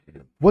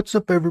What's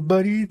up,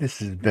 everybody?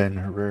 This is Ben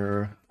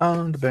Herrera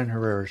on the Ben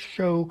Herrera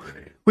Show.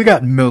 We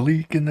got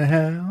Malik in the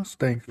house.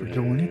 Thanks for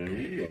joining.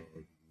 We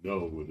know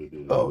what it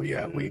is. Oh,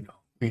 yeah, we know.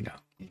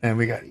 And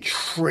we got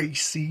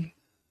Tracy.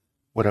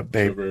 What up,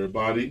 babe? What's up,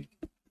 everybody?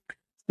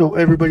 So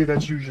everybody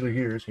that's usually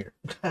here is here.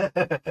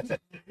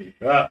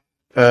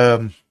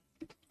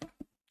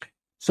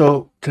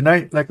 So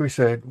tonight, like we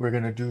said, we're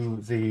gonna do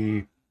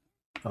the.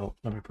 Oh,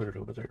 let me put it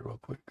over there real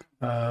quick.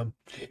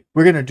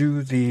 We're gonna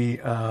do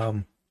the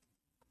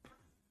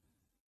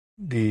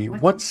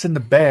What's in the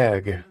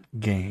Bag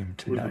game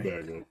tonight.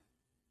 Where's the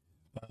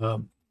bag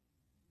Hold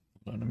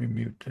on, let me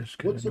mute this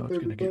because What's I know up,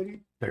 it's going to everybody?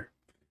 get there.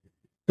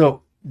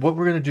 So what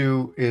we're going to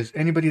do is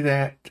anybody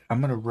that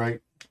I'm going to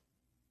write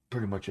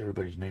pretty much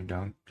everybody's name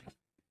down,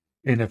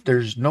 and if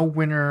there's no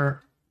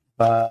winner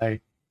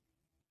by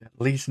at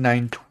least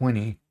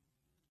 9:20,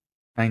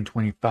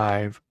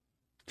 9:25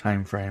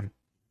 time frame,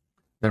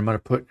 then I'm going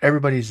to put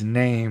everybody's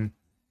name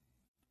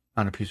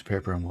on a piece of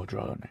paper and we'll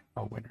draw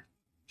a winner.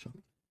 So,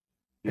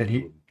 and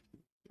he.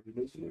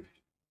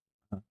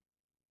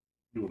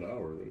 Do an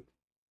hour, right?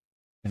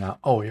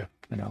 Oh yeah,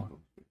 an hour.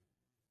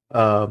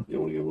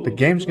 The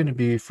game's going to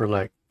be for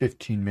like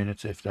 15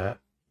 minutes, if that.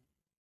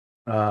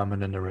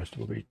 And then the rest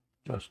will be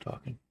us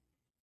talking.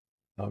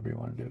 However you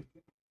want to do it. I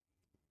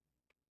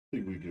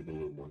think we give a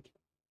little more time.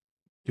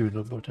 Do a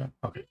little more time?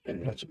 Okay.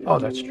 That's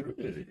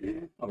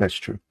true. That's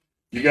true.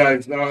 You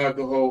guys now have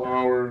the whole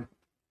hour.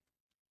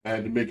 I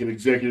had to make an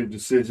executive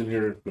decision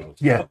here. No.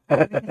 Yeah.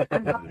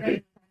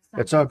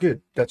 That's all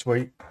good. That's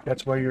why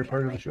you're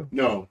part of the show.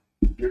 No,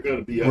 you're going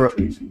to be up,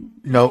 Tracy.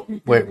 No,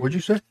 wait, what'd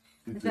you say?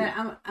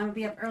 I'm gonna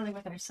be up early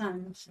with our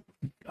sons.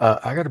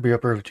 I got to be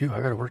up early too. I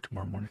got to work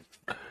tomorrow morning.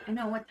 I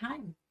know what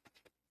time.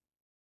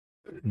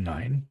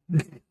 9.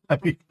 I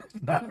mean, it's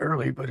not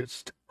early, but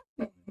it's.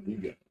 You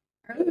got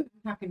Early, I'm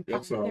talking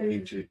That's all 5:30.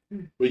 ancient.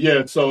 But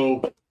yeah,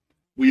 so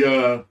we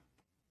guess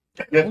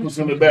what's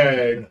in the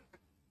bag.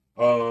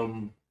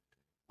 Oh,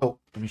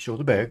 let me show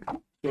the bag.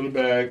 In the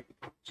bag.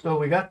 So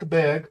we got the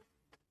bag.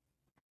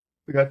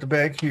 We got the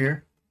bag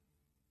here.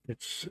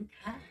 It's.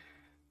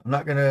 I'm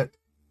not gonna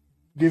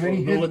give any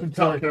Don't hints let the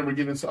until top camera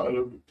get inside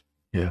of it.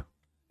 Yeah.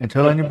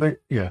 Until anybody.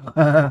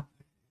 Yeah.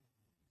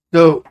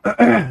 So.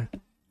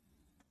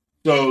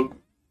 So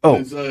Oh.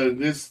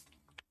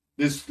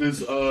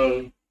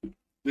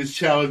 This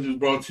challenge is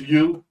brought to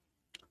you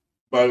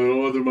by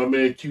no other my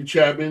man Q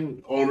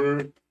Chapman,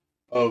 owner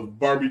of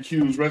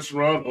Barbecue's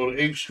Restaurant on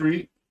 8th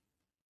Street.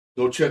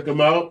 Go check him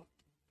out.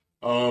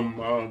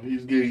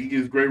 He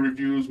gives great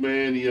reviews,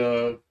 man. He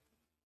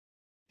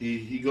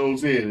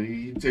goes in.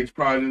 He takes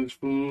pride in his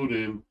food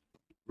and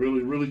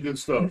really good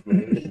stuff,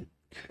 man.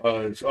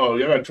 Y'all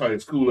gotta try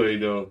his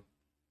Kool-Aid though.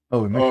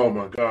 Oh,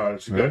 my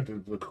gosh, he Really?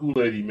 got the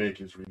Kool-Aid he makes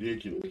is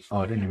ridiculous. Oh,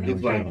 I didn't even know.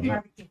 It's you like were talking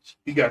about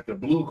he got the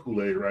blue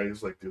Kool-Aid, right?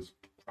 It's like this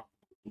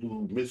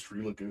blue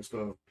mystery looking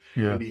stuff.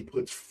 that. Yeah, And he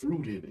puts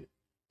fruit in it.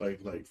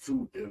 Like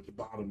fruit at the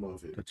bottom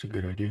of it. that's a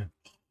good idea.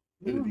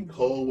 It'll be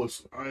cold with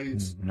some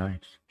ice. Nice.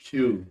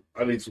 Q,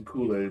 I need some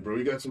Kool-Aid, bro.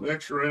 You got some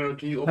extra right now?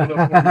 Can you open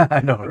up for me?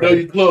 I know, I know right?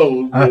 you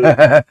closed,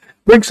 but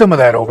Bring some of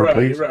that over, right,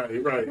 please.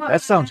 right. Well,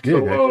 That sounds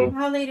good, So, actually.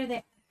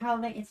 How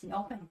late is it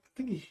open? I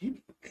think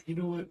you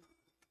know what?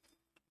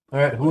 All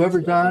right,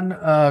 whoever's on,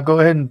 go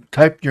ahead and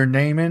type your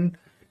name in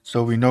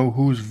so we know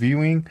who's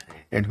viewing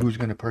and who's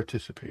going to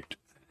participate.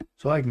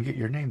 So I can get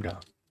your name down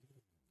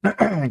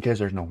in case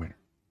there's no winner.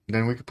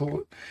 Then we can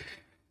pull.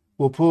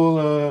 We'll pull.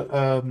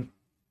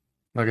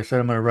 Like I said,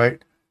 I'm gonna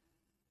write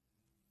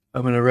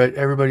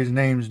everybody's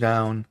names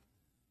down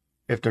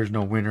if there's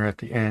no winner at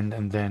the end,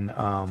 and then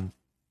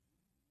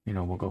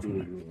we'll go from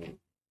there.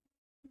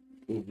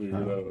 We'll figure it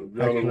out.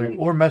 Y'all Actually, don't,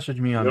 or message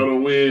me y'all on.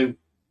 don't win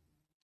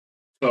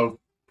tough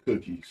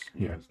cookies.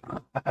 Yeah.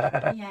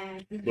 Yeah.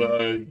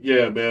 But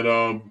yeah,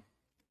 man.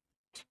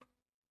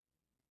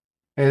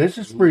 Hey, this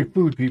is free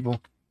food, people.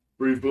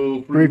 Free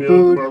food, Free meals,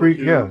 food,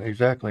 barbecue. Yeah,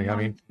 exactly. I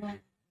mean,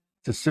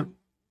 it's a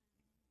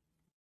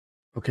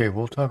Okay,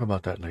 we'll talk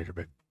about that later,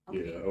 but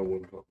Yeah, I don't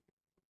want to talk.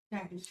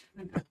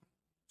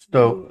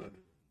 so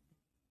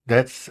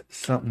that's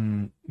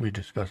something we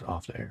discuss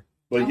off the air.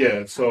 But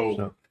yeah,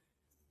 so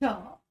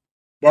So,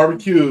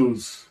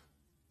 barbecues.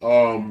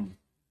 chicken,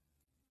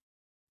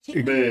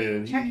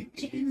 Man, chicken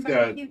he's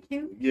got barbecue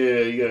too?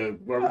 he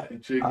got barbecue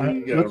chicken.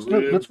 He got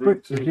Let's bring.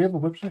 ribs. Do you have a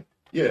website?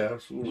 Yeah,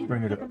 absolutely. Let's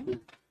bring it up.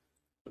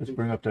 Let's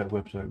bring up that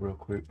website real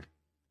quick.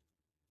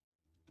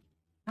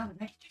 Oh,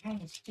 let's try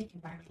this chicken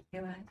barbecue.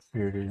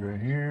 Here it is,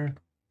 right here.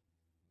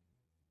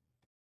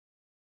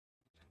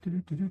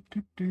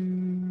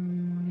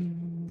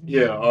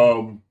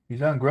 Yeah,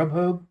 He's on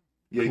Grubhub.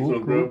 yeah, he's Cool,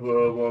 on cool.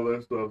 Grubhub, all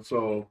that stuff.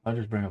 So I'll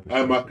just bring up. I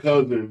had my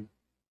cousin.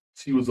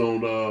 She was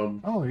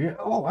on. Oh yeah.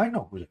 Oh, I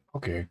know.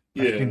 Okay. I've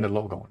Yeah. seen the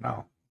logo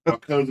now. My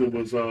cousin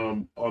was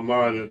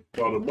online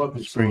about a month or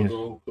Let's so bring his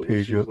ago.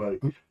 page She was up.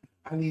 like,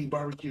 I need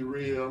barbecue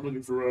ribs. I'm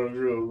looking for round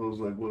ribs. I was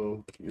like,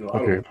 well,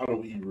 Okay. I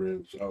don't eat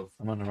ribs.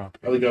 I'm on the wrong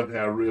I page. think I've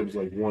had ribs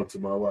like once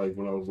in my life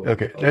when I was like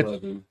Okay,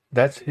 11.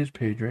 that's his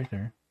page right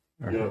there.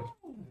 Or Yeah.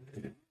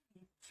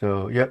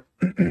 So, yep.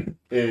 And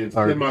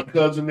send my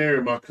cousin there.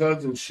 And my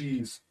cousin,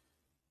 she's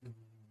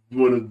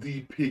one of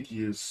the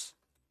pickiest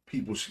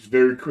people. She's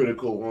very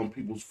critical on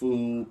people's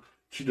food.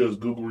 She does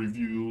Google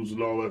reviews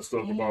and all that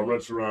stuff about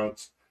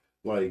restaurants.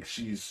 Like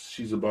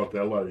she's about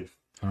that life.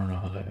 I don't know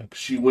how that happened.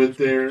 She went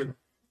there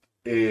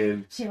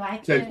and She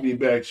liked texted it. me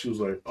back. She was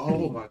like,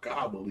 "Oh my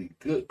God, Malik,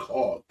 good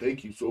call.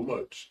 Thank you so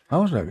much."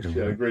 How was that? She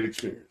had a great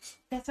experience.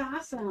 That's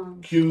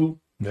awesome. Q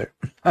There.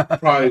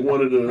 probably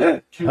one of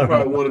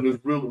the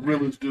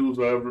realest dudes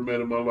I ever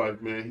met in my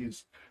life, man.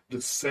 He's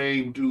the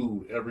same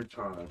dude every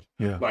time.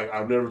 Yeah. Like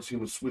I've never seen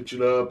him switch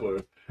it up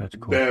or That's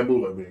cool. bad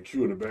mood. Like, man,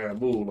 Q in a bad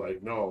mood.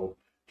 Like, no.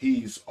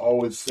 He's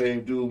always the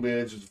same dude,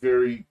 man. Just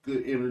very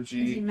good Is he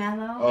energy.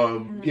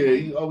 mellow?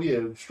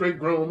 Yeah, straight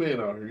grown man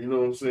out here. You know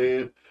what I'm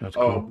saying? That's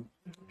cool.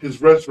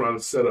 His restaurant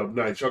is set up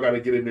nice. Y'all got to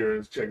get in there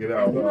and check it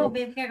out. Oh,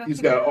 baby, gotta go He's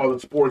check got it out. all the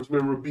sports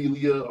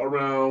memorabilia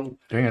around.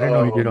 Dang, I didn't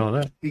know you did all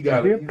that.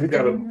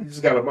 He's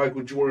got a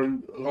Michael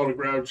Jordan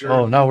autograph jersey.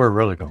 Oh, now we're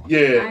really going.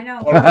 Yeah, I know.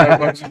 autograph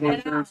Michael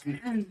Jordan jersey.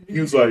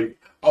 He was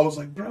like, I was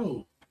like,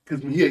 bro,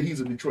 because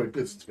he's a Detroit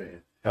Pistons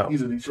fan. Oh.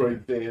 He's a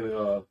Detroit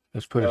fan.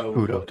 Let's put his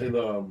food out there.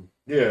 And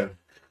yeah,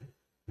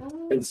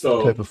 and so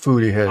What type of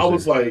food he has. I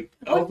was there.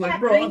 like,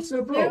 bro. I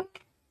said, bro.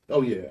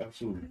 Oh yeah,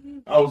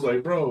 absolutely. I was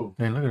like, bro.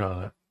 Man, look at all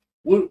that.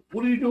 What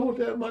are you doing with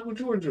that Michael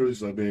Jordan jersey?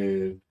 He's like,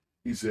 man.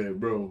 He said,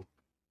 bro,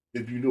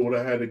 if you know what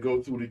I had to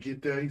go through to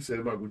get that, he said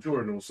Michael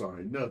Jordan don't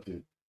sign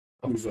nothing.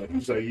 He was like,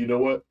 you know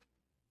what?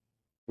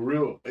 For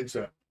real,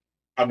 except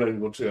I'm not even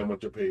gonna tell you how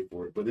much I paid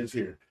for it, but it's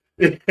here.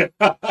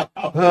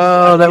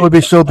 Oh, that would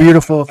be so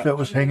beautiful if that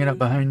was hanging up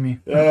behind me.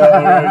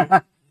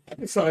 I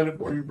can sign it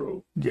for you,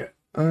 bro. Yeah.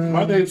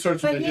 My name's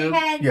searching But to he him.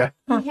 had, Yeah.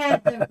 he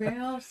had the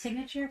real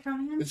signature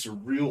from him. It's a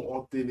real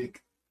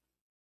authentic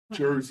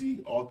jersey,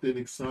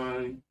 authentic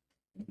sign.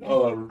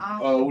 Awesome.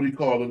 What do you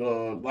call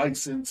it?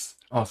 License.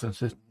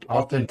 Authenticity.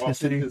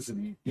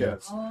 Authenticity.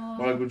 Yes. Oh.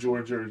 Michael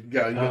Jordan jersey. You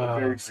got a Derek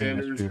Man, that's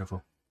Sanders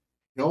beautiful.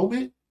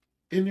 helmet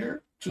in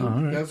there too.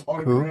 Alright, That's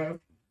autographed.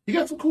 He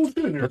got some cool shit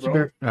in there, That's bro.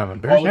 Bear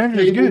All the Sanders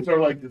is tables good. are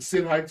like the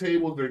sit high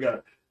tables. They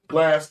got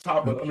glass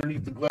top, and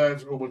underneath the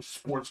glass, a whole bunch of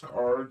sports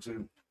cards,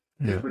 and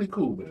Yeah, it's pretty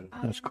cool, man.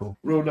 that's cool.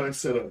 Real nice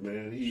setup,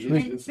 man.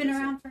 It's been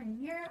around for a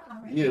year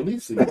already. Yeah, at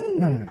least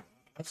I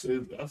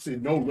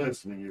said no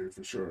less than a year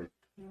for sure.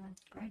 Yeah,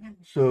 right now.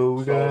 So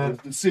we So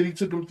got the city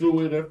took them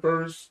through it at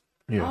first.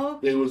 yeah. Oh,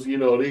 They was they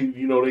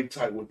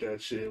tight with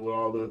that shit with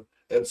all the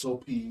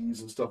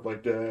SOPs and stuff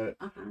like that.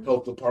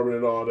 Health department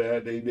and all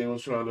that. They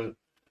was trying to,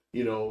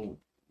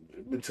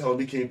 been telling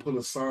me can't put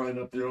a sign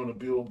up there on the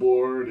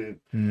billboard and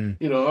Mm.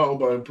 I don't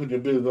mind putting your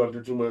business out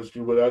there too much,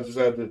 but I just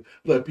had to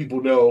let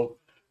people know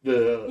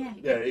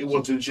it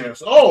wasn't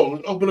just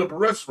open up a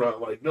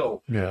restaurant. Like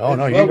no. Yeah. Oh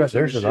no, It's you got levels to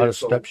there's the a lot shit, of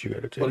so- steps you got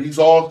to But take. he's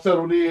all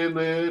settled in,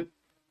 man.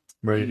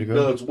 Ready to He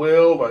go. does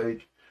well.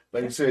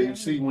 Like you said, you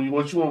see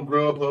once you on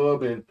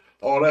Grubhub and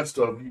all that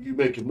stuff, you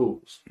making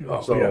moves.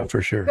 Oh So, yeah,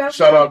 for sure.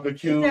 Shout out to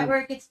Is Q. that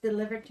where it gets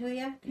delivered to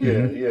you?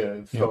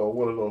 Yeah. So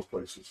one of those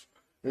places.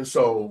 And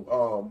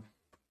so,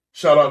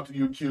 shout out to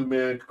you, Q,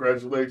 man.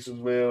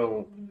 Congratulations, man,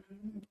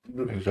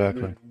 on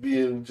Exactly.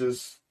 being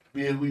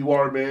who you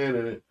are, man.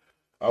 And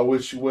I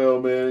wish you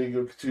well, man. You're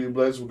gonna continue to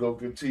bless. We're gonna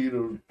continue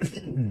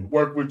to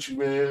work with you,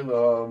 man.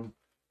 More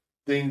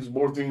things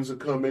will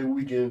come. Maybe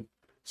we can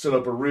set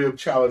up a rib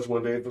challenge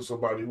one day for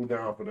somebody who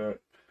down for that,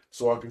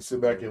 so I can sit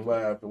back and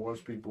laugh and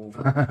watch people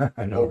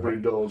I know.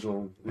 Right? overindulge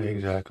on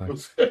Exactly.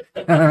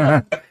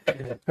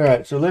 All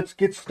right, so let's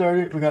get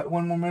started. We got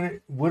one more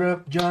minute. What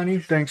up, Johnny?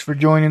 Thanks for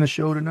joining the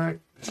show tonight.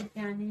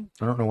 Johnny.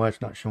 I don't know why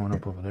it's not showing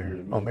up over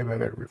there. Oh, maybe I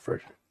got to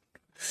refresh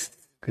it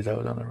because I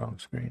was on the wrong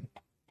screen.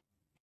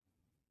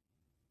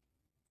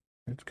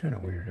 It's kind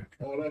of weird.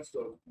 All that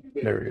stuff.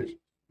 There he is.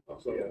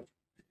 So, yeah.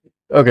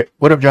 Okay,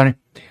 what up, Johnny?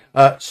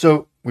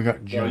 So we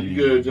got Johnny. you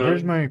good, Johnny?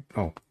 Where's my?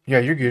 Oh, yeah,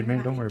 you're good,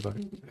 man. Don't worry about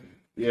it.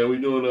 Yeah, we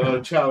doing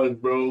a challenge,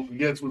 bro.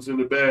 Guess what's in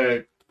the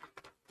bag?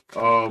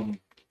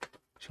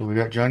 So we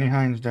got Johnny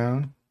Hines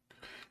down.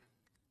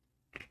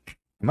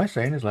 Am I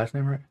saying his last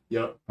name right?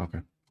 Yep. Okay.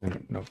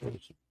 No, it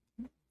was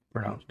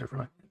pronounced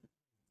differently.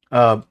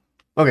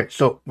 Okay,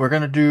 so we're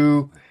gonna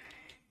do.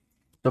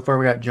 So far,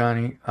 we got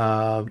Johnny.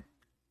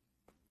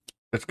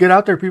 Let's get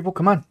out there, people.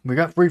 Come on, we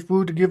got free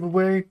food to give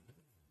away.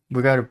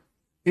 We got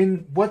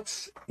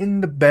what's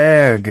in the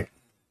bag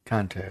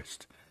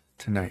contest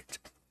tonight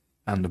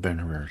on the Ben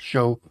Herrera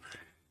Show,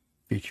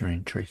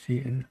 featuring Tracy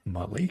and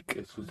Malik.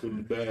 Guess what's in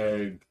the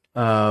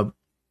bag?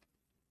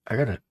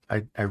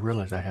 I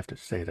realize I have to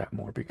say that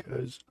more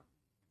because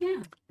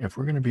Yeah. if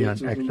we're gonna be on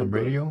Guess what's in the XM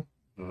bag? Radio,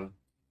 Uh-huh.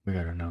 we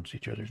gotta announce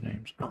each other's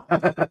names.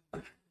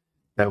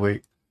 That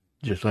way,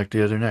 just like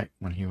the other night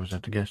when he was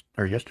at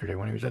yesterday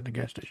when he was at the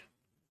gas station.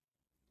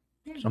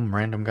 Some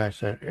random guy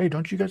said, "Hey,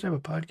 don't you guys have a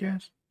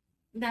podcast?"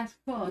 That's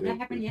cool. That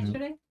happened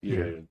yesterday?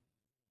 Yeah.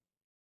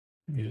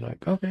 He's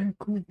like, "Okay,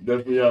 cool."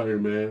 Definitely out here,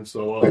 man.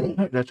 So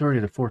That's already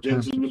the fourth time.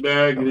 guess what's in the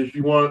bag, and if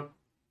you want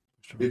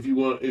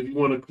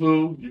a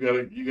clue, you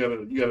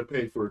gotta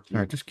pay for a clue. All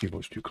right, this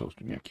keyboard's too close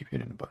to me. I keep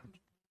hitting the button.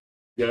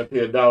 You gotta pay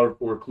 $1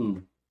 for a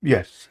clue.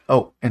 Yes.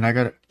 Oh, and I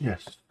got it.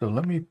 Yes. So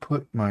let me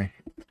put my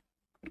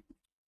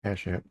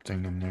Cash App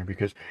thing in there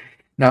because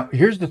now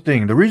here's the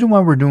thing. The reason why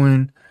we're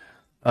doing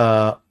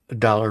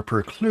 $1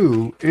 per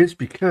clue is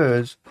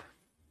because,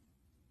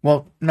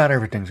 well, not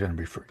everything's going to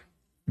be free,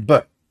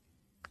 but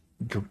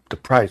the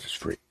prize is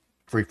free.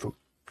 Free food.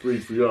 Free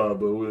for y'all,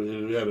 but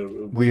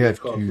We have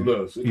cost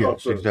to. us. It Yes,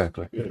 costs us.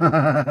 exactly.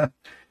 Yeah.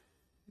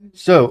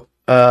 So,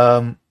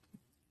 at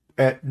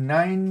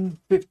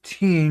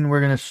 9:15, we're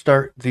gonna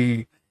start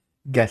the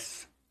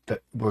guess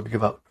that we'll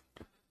give out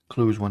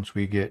clues once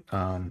we get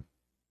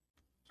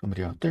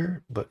somebody out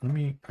there. But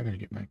I gotta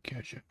get my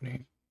Cash App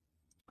name.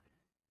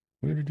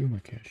 Where to do my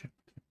Cash App?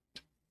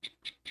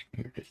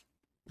 Here it is.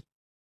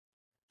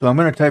 So I'm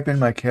gonna type in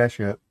my Cash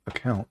App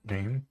account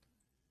name.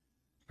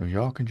 So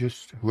y'all can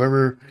just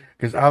whoever,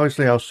 because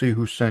obviously I'll see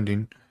who's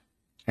sending,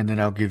 and then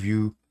I'll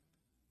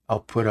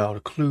put out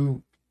a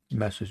clue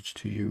message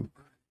to you,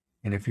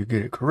 and if you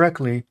get it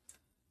correctly,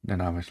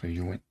 then obviously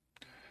you win.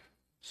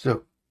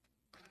 So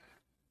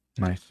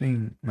my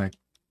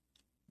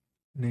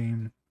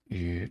name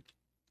is.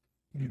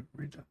 You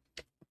read that.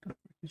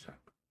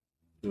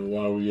 And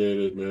while we at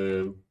it,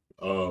 man,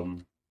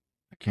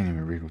 I can't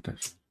even read what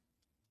this.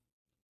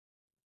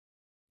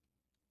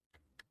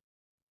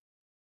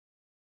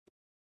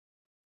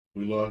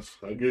 we lost.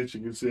 I guess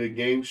you can say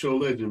game show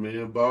legend,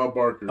 man, Bob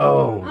Barker.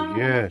 Oh, man.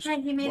 yes.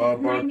 Right, he made Bob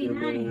it Barker, 99.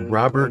 man.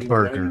 Robert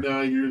Barker.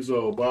 99 years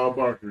old. Bob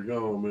Barker,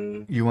 gone,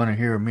 man. You want to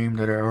hear a meme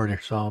that I already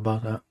saw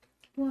about that?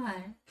 What?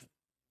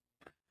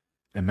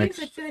 It makes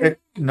He's a good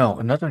it no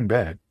nothing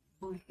bad,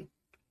 man.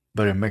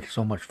 but it makes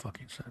so much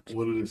fucking sense.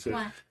 What did it say?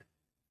 What?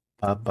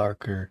 Bob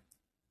Barker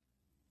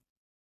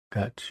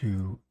got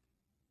to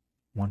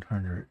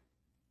 100,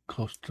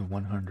 close to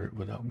 100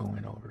 without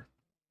going over.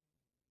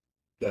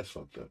 That's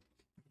fucked up.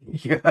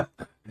 Yeah.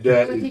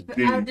 That Was is he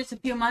deep. out just a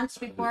few months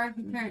before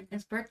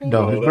his birthday?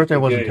 No, Oh, his that's birthday the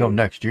wasn't until game.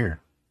 next year.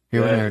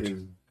 That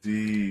is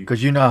deep.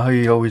 Because you know how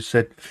he always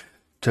said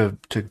to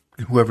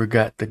whoever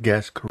got the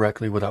guess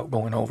correctly without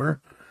going over,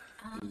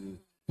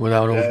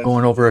 without That's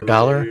going over $1.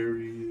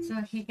 hilarious. So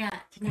he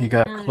He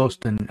got 99. close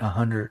to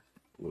 100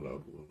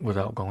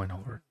 Without going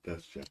over.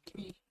 That's jacked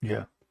up.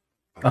 Yeah.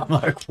 I'm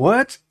like,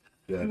 what?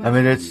 That I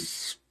mean,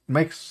 is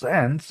makes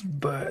sense,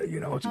 but you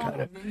know, it's Oh,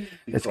 kind of man.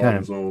 He it's called kind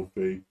his own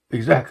fate.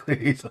 exactly.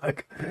 He's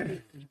like,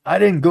 I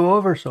didn't go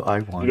over, so I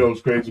won. You know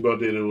what's crazy about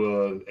that? It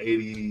was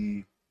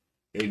 80,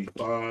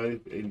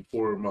 85,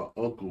 84. My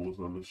uncle was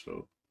on the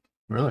show.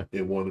 Really?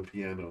 And won a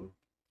piano.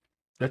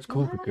 That's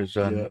cool because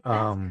Yeah.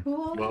 That's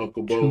cool. My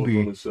uncle Bo was Tubi.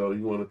 on the show.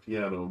 He won a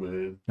piano,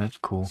 man. That's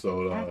cool.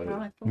 So That's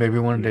really cool. Maybe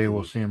one day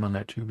we'll see him on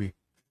that Tubi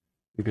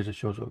because it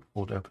shows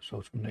old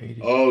episodes from the 80s.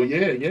 Oh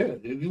yeah.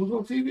 He was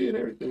on TV and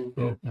everything.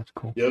 So. Yeah, that's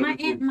cool. Yeah, My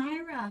Aunt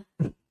Myra,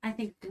 I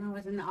think,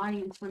 was in the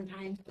audience one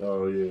time.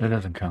 Oh yeah. That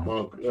doesn't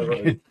count.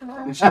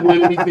 Did she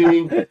win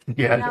anything?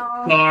 Yeah.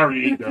 No.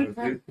 Sorry.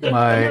 No,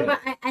 My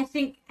but I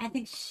think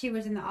she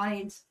was in the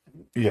audience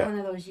yeah. one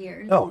of those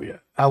years. Oh yeah.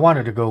 I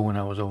wanted to go when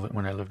I lived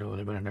over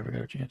there, but I never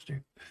got a chance to.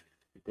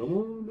 Come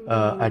on,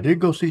 man. I did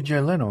go see Jay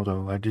Leno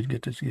though. I did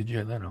get to see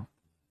Jay Leno.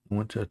 I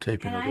went to a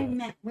taping And of I that.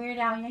 met Weird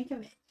Al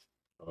Yankovic.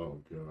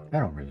 Oh god. I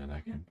don't really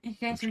like him. You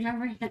guys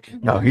remember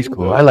that? No, he's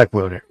cool. I like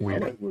Weird. I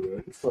like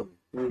Weird. It's funny.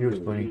 He was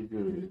funny. He's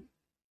good.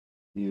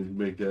 You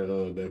make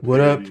that What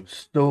up? parody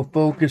So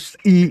focused.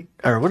 E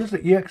or what does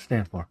the EX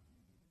stand for?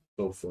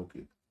 so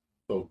focused.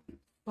 Focus.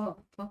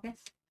 Focus.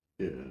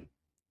 Yeah.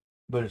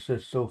 But it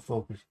says so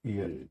focused.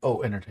 EX.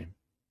 Oh, entertainment.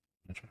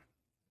 That's right.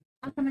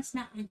 How come it's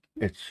not?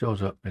 It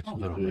shows up. It's a Oh.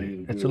 little.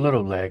 Yeah, It's a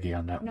little laggy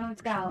on that No, one.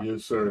 it's got.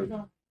 Yes,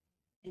 sir.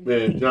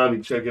 Man,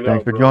 Johnny, check it out.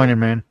 Thanks for bro. joining,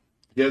 man.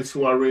 Guess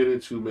who I ran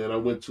into, man? I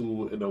went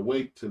to an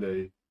awake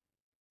today.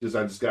 I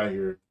just got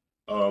here.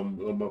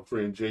 My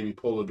friend Jamie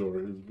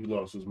Polidor. He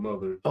lost his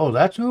mother. Oh,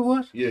 that's who it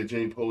was. Yeah,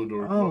 Jamie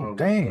Polidor. Oh,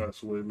 dang.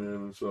 Passed away, man.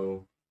 And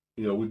so,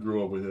 we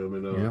grew up with him.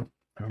 And Yep.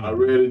 I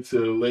ran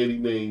into a lady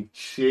named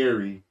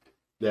Sherry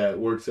that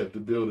works at the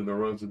building or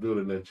runs the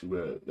building that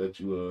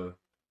you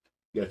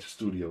got your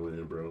studio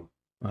in, bro.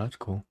 Oh, that's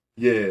cool.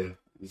 Yeah,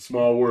 it's a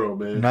small world,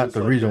 man. Not Just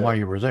the like reason that. why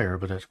you were there,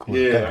 but that's cool.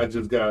 Yeah,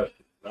 That-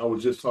 I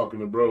was just talking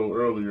to bro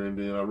earlier, and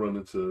then I run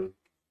into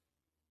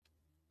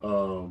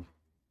her.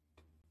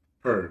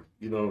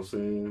 You know what I'm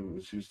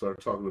saying? She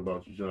started talking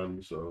about you,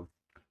 Johnny. So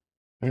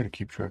I gotta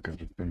keep track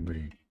of if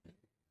anybody.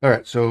 All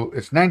right, so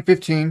it's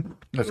 9:15.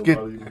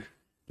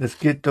 Let's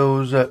get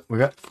those. We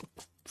got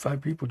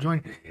 5 people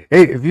joining.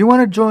 Hey, if you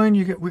want to join,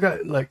 we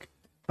got like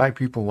 5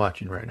 people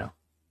watching right now.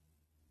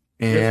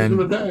 Guess who's in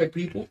the And bag,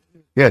 people.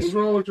 yes, What's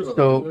wrong with you?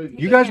 so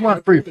you guys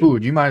want free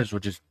food? You might as well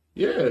just.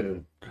 Yeah.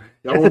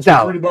 Y'all It's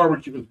want $1. free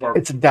barbecue? It's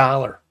barbecue. It's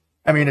 $1.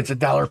 I mean, it's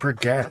 $1 per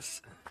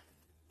guess.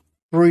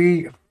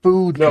 Free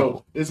food.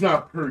 No, it's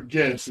not per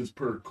guess. It's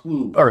per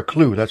clue. Or a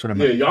clue. That's what I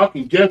Yeah, meant. y'all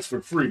can guess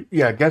for free.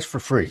 Yeah, guess for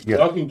free. Yeah.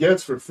 Y'all can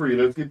guess for free.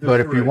 Let's get this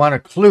But if you correct. want a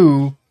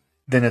clue,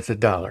 then it's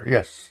 $1.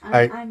 Yes.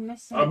 I'm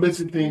missing. I'm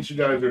missing things you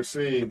guys are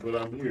saying, but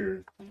I'm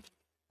here.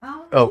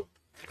 Oh,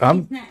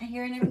 I'm he's not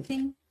hearing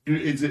everything.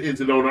 Is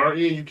it on our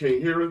end? You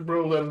can't hear us,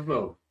 bro? Let us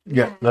know.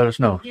 Yeah, let us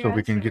know Hear so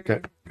we us can or- get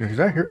that. Because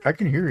I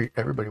can hear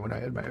everybody when I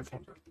had my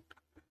headphones on.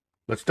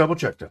 Let's double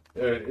check that.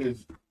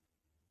 Is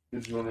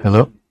one of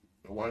Hello?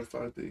 a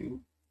Wi-Fi thing?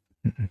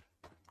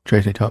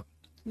 Tracy, talk.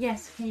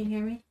 Yes, can you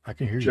hear me? I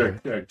can hear you.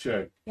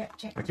 Check. Yeah,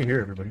 check. I can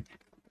hear everybody.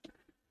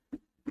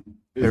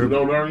 Is it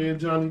on our end,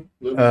 Johnny?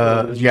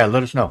 Yeah,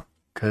 let us know.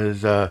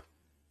 Because then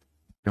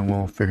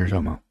we'll figure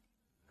something out.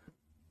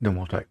 Then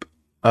we'll type.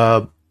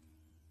 But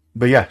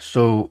yeah,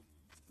 so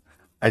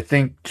I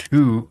think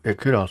too, it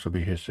could also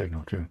be his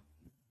signal too.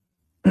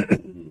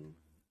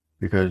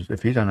 Because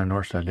if he's on the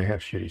north side, they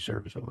have shitty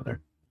service over there.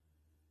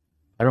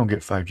 I don't get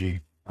 5G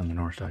on the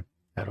north side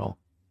at all.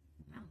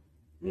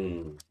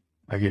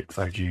 I get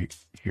 5G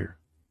here.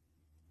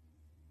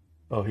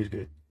 Oh, he's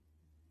good.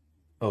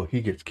 Oh,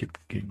 he gets keep.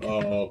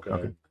 Oh, okay.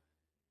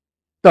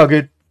 It's all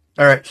good.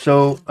 All right.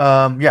 So,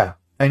 yeah.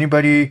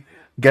 Anybody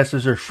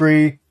guesses are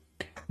free.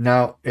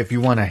 Now, if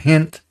you want a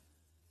hint,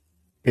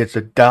 it's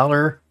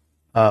 $1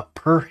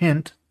 per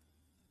hint.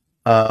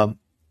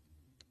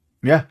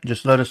 Yeah,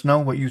 just let us know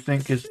what you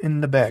think is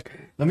in the bag.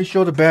 Let me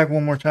show the bag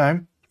one more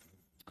time,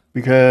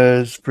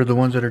 because for the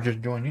ones that are just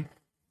joining,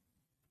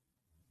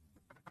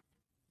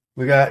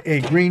 we got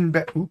a green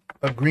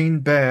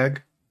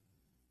bag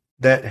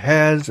that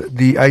has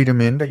the item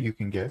in that you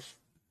can guess.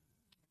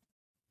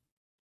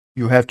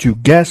 You have to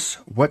guess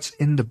what's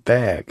in the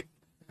bag.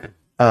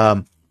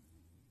 For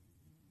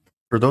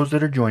those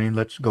that are joining,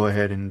 let's go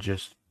ahead and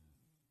just.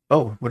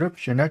 Oh, what up?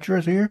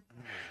 Shanatra's here.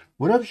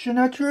 What up,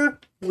 Shanatra?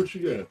 What she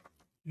got?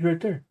 She's right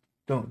there.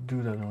 Don't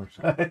do that on her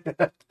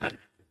side.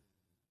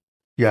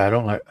 Yeah, I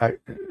don't like.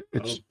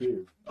 It's.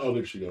 Oh,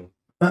 there she go.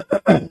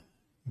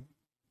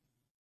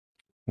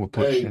 We'll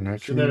put Hey,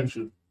 Shanatra.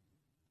 Sinatra,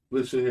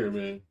 listen here,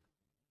 man.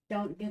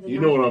 Don't do the. You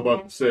know what I'm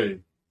about to say.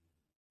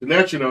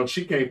 Sinatra, now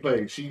she can't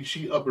play. She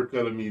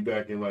uppercutted me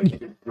back in like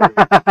fifth grade,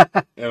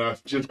 and I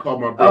just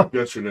caught my breath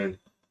yesterday.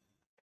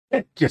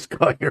 Just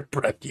call your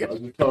breath. I Yes.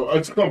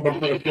 just caught my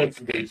breath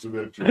yesterday,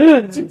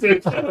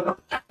 Sinatra.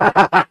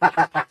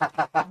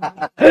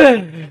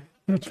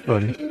 That's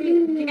funny.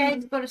 You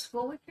guys go to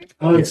school with her?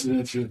 Oh,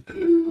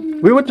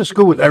 Sinatra. We went to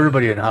school with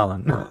everybody in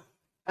Holland.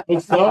 I'm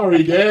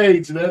sorry,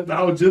 gang.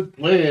 I was just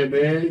playing,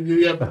 man.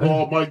 You have to go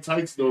all Mike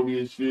Tyson on me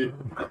and shit.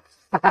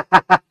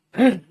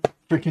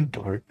 Freaking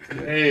dork.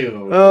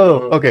 Damn.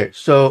 Oh, okay.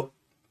 So,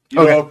 You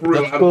know, okay, for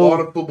real, let's out of go. all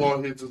the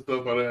football hits and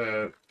stuff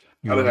I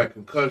done had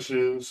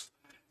concussions,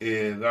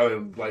 and I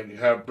didn't like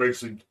have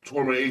basically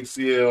tore my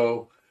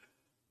ACL.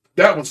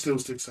 That one still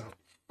sticks out.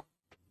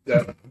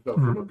 That felt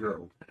from a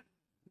girl.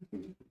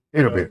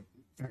 It'll be.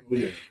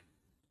 Yeah.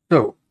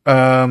 So,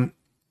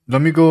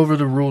 let me go over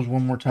the rules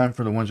one more time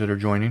for the ones that are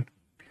joining.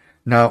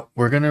 Now,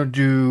 we're going to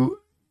do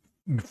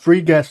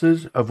free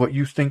guesses of what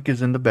you think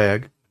is in the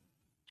bag.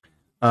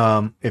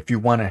 If you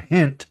want a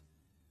hint,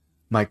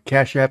 my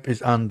Cash App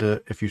is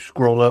if you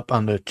scroll up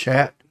on the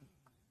chat,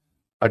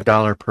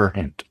 $1 per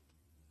hint.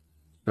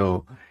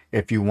 So,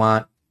 if you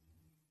want,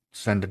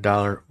 send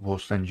 $1, we'll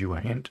send you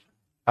a hint.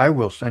 I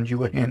will send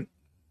you a hint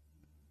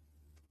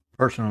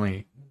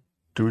personally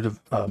through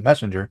the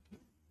messenger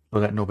so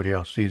that nobody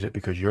else sees it,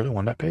 because you're the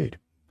one that paid.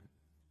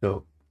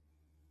 So,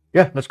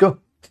 yeah, let's go.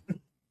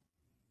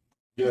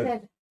 Yeah.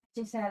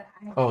 She said.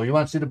 Oh, you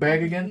want to see the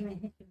bag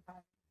again?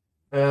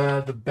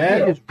 The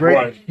bag is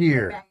right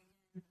here.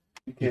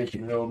 You can't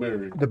keep Hail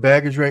Mary. The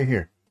bag is right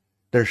here.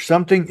 There's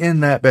something in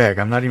that bag.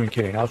 I'm not even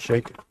kidding. I'll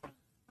shake it.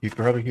 You can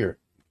probably hear it.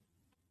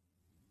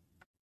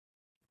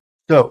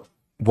 So,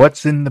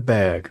 what's in the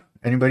bag?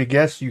 Anybody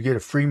guess? You get a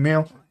free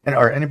meal.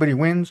 Or anybody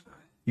wins,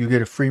 you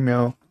get a free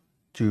meal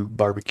to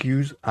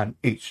barbecues on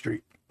 8th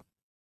Street.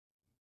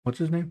 What's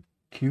his name?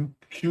 Q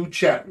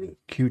Chapman.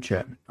 Q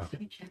Chapman.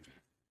 Okay.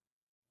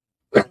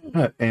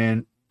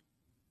 And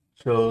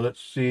so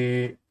let's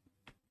see.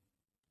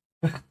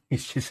 He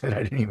just said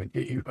I didn't even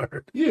get you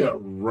hard. Yeah,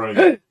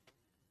 right.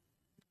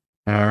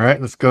 All right,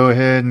 let's go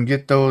ahead and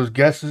get those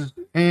guesses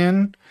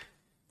in.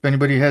 If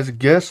anybody has a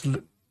guess.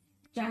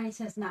 Johnny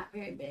says not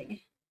very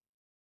big.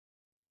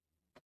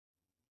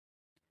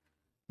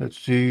 Let's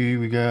see.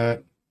 We got.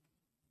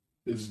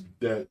 Is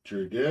that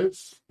your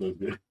guess?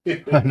 Okay.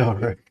 I know,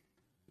 right?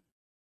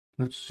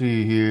 Let's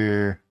see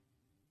here.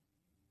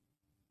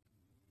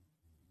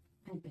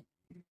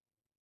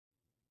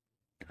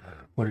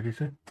 What did he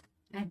say?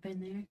 I've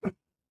been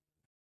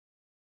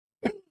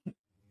there.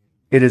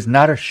 It is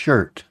not a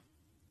shirt.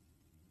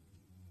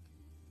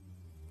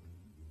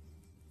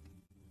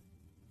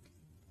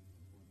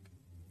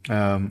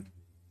 When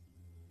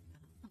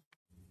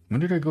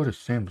did I go to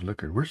Sam's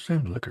Liquor? Where's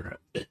Sam's Liquor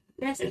at?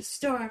 That's the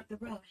store up the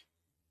road.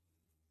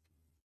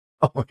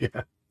 Oh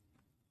yeah.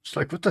 It's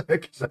like, what the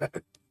heck is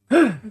that?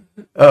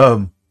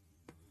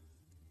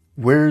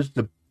 Where's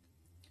the?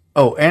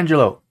 Oh,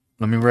 Angelo.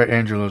 Let me write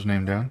Angelo's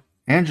name down.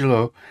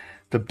 Angelo.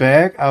 The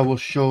bag I will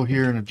show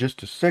here in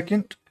just a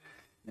second.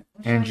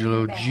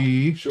 Angelo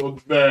G. Show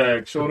the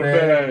bag. Show the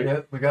bag.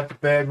 Yep, we got the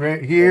bag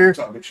right here.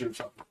 Make sure it's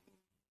up.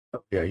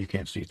 Oh, yeah, you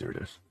can't see through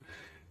this.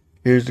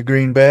 Here's the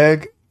green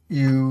bag.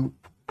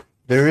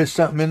 There is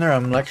something in there.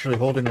 I'm actually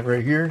holding it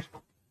right here.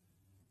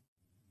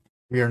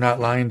 We are not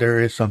lying. There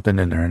is something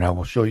in there, and I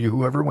will show you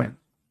whoever wins.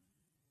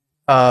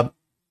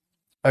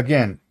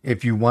 Again,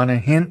 if you want a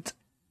hint,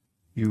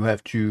 you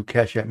have to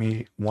cash at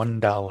me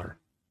 $1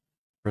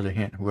 for the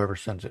hint. Whoever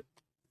sends it,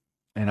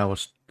 and I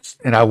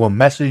will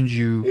message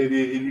you. And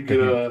you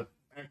can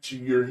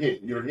actually your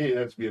hint. Your hint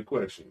has to be a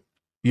question.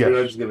 Yes.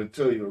 We're not just gonna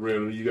tell you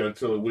randomly. You gotta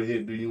tell it what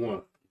hint do you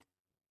want.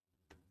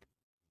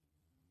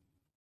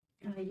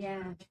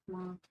 Yeah,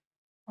 Mom.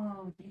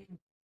 Oh,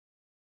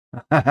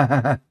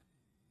 damn.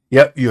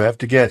 Yep, you have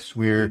to guess.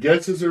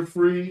 Guesses are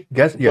free.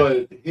 Yeah.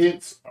 But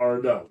hints are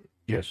 $1.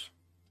 Yes.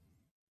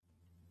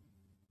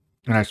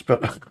 And I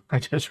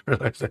just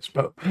realized I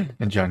spelled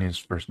and Johnny's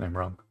first name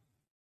wrong.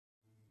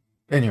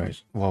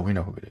 Anyways, well, we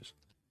know who it is.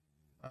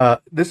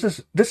 This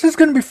is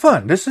going to be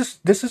fun. This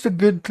is a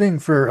good thing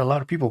for a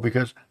lot of people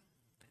because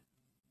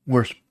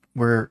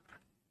we're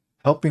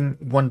helping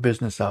one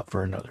business out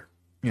for another.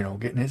 You know,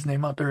 getting his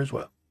name out there as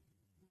well.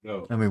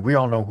 No. I mean, we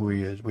all know who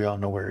he is. We all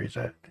know where he's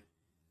at.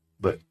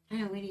 But I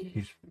know we need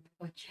to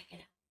go check it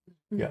out.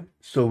 Yeah.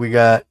 So we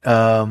got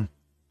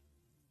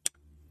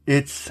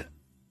it's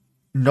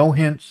no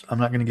hints. I'm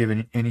not going to give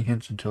any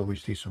hints until we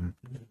see some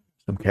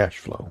cash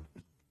flow.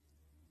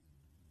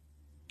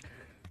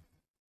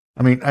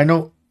 I mean, I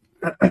know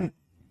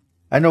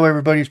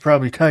everybody's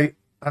probably tight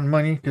on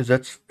money because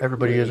that's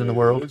everybody is in the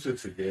world. It's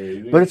just a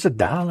game. But it's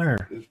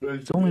 $1.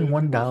 It's only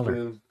 $1.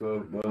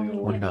 $1.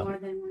 More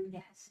than one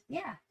guess.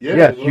 Yeah.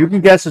 Yes, you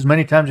can guess as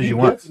many times as you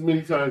want. Guess as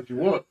many times as you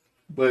want,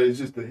 but it's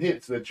just the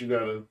hints that you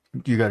gotta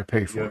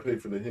pay for. You gotta pay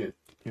for the hint.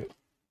 Yeah.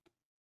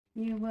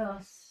 You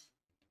will.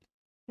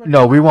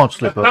 No, we won't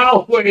slip up.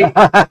 Oh wait.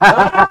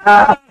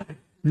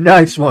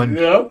 Nice one.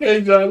 Yeah.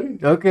 Okay, Johnny.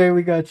 Okay,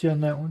 we got you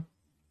on that one.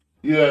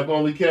 You have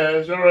only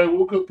cash. All right,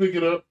 we'll come pick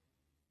it up.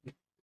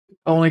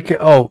 Only cash.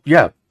 Oh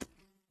yeah.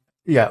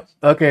 Yeah.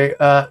 Okay.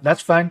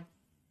 That's fine.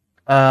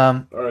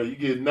 All right, you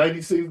get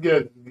 96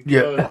 guesses.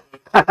 Yeah.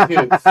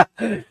 Hints.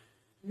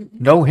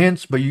 No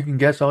hints, but you can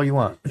guess all you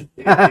want.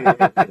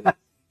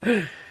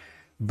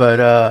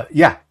 But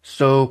yeah.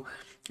 So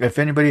if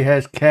anybody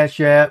has Cash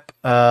App,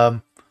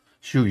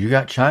 shoot, you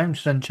got Chime,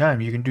 send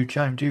Chime. You can do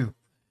Chime too,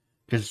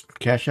 because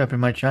Cash App and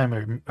my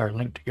Chime are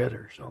linked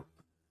together. So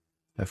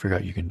I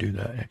forgot you can do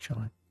that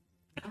actually.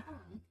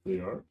 They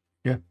are.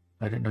 Yeah,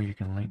 I didn't know you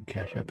can link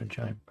Cash App and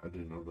Chime. I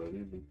didn't know that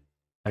either.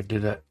 I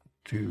did that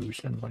to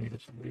send money to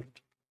somebody.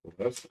 Well,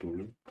 that's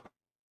cool.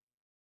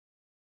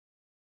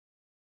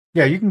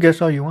 Yeah, you can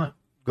guess all you want.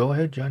 Go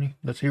ahead, Johnny.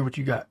 Let's hear what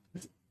you got.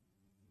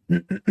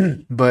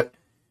 But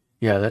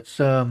yeah, that's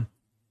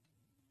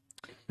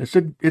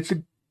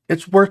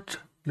it's worth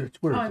it.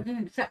 Oh, I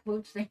didn't accept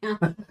food stamp.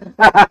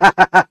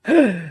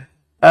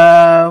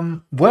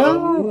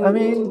 Well, I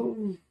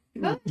mean,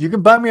 you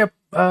can buy me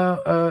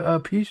a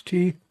peach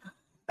tea.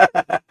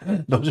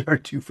 Those are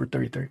 2 for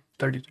 33.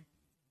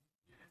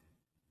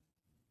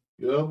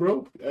 Yeah,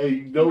 bro.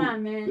 Hey, Come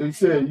on, man. they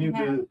said you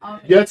can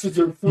guesses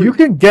are free. You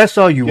can guess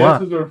all you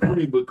want. Guesses are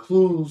free, but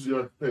clues you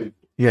have to pay.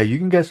 Yeah, you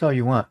can guess all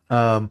you want.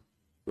 So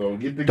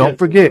get the don't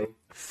forget,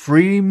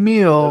 free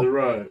meal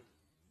right.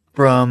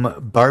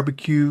 from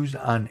Barbecues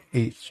on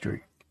 8th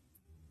Street.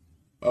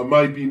 I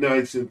might be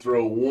nice and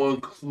throw one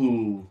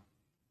clue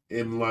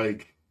in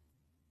like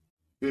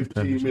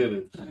 15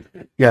 minutes.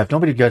 Yeah, if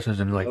nobody guesses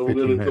in like 15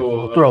 minutes,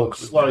 we'll throw a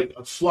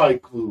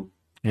slight clue.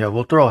 Yeah,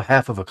 we'll throw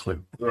half of a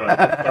clue.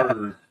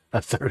 Right,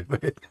 a third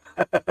of it.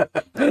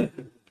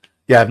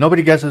 Yeah, if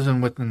nobody guesses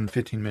within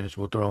 15 minutes,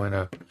 we'll throw in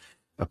a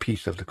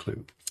piece of the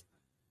clue.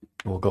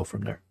 We'll go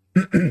from there.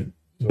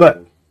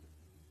 But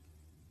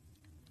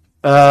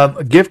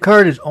a gift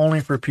card is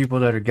only for people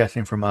that are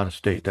guessing from out of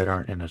state that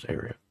aren't in this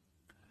area.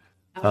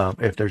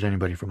 If there's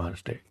anybody from out of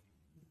state.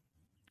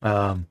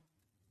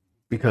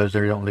 Because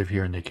they don't live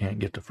here and they can't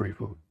get the free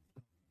food.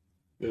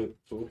 Yeah,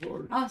 so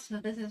hard. Oh, so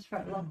this is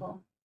for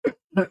local.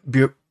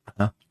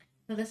 Huh?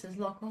 So this is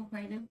local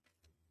right now?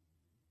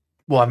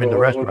 Well, I mean, the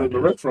restaurant. The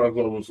restaurant's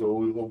over, so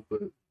we hope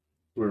that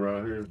we're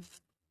around here.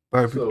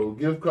 Barbecue. So,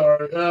 gift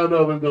card. I don't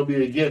know if it's going to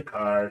be a gift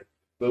card,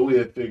 but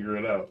we'll figure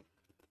it out.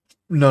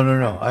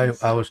 No.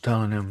 I was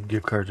telling him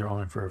gift cards are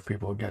only for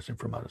people guessing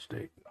from out of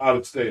state. Out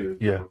of state.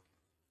 Yeah.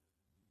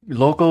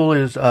 Local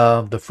is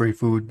the free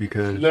food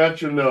because... Not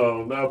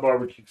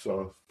barbecue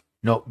sauce.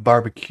 No,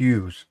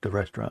 Barbecues, the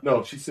restaurant.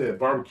 No, she said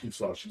barbecue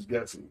sauce. She's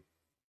guessing.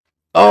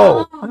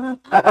 Oh!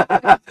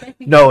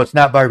 No, it's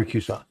not barbecue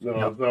sauce.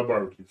 No, it's not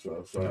barbecue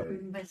sauce. Sorry.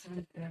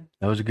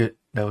 That was a good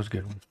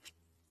one.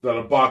 It's not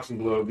a boxing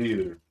glove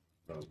either.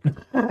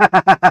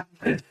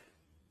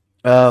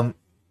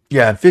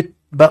 Yeah,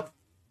 about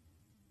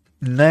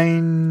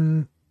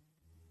 9,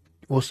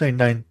 we'll say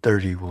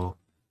 9:30, we'll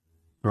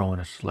throw in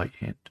a slight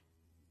hint.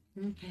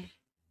 Okay.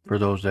 For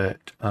those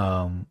that,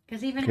 in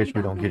case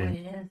we don't get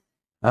in.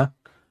 Huh?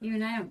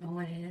 Even I don't know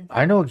what it is.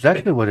 I know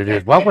exactly what it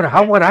is.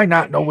 How would I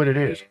not know what it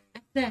is?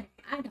 I said,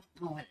 I don't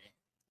know what it is.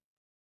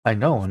 I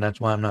know, and that's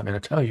why I'm not going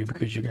to tell you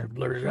because you're going to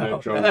blurt it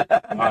out.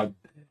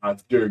 I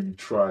dare you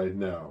try it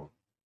now.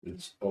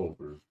 It's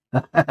over.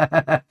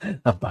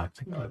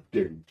 Unboxing. I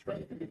dare you try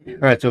it. All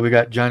right, so we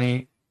got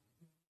Johnny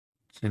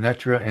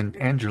Sinatra and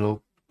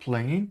Angelo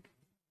playing.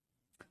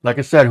 Like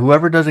I said,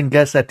 whoever doesn't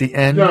guess at the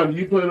end, John,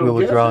 you planning we on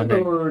will draw a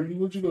guessing name. or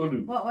what you gonna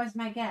do? What was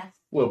my guess?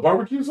 What,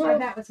 barbecue Or sauce?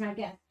 that was my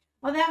guess.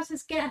 Oh, that was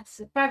his guess.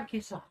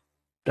 Barbecue sauce.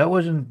 That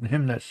wasn't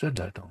him that said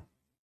that, though.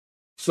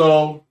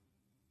 So,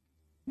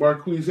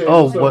 Marquise, hey,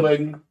 Oh, what's up, what-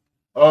 lady?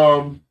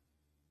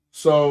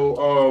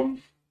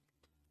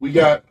 We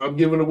got. I'm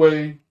giving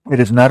away. It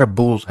is not a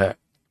bull's hat.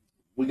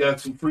 We got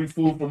some free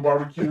food from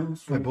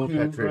barbecues My from bull's Q's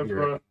hat's right here.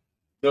 restaurant.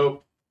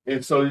 Nope.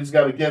 And so you just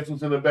got to guess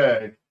what's in the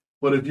bag.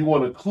 But if you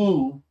want a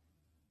clue,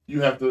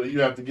 you have to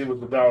give us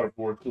 $1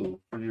 for a clue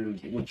for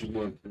what you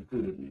want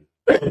included.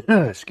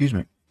 Excuse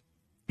me.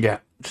 Yeah.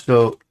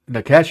 So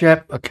the Cash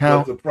App But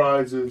account. the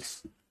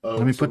prizes.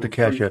 Let me put the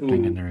Cash App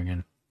thing in there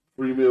again.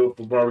 Free meal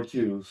from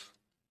barbecues,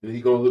 and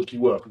he gonna look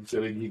you up. He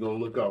said he gonna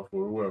look out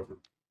for whoever.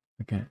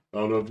 Okay. I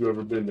don't know if you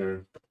ever been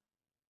there.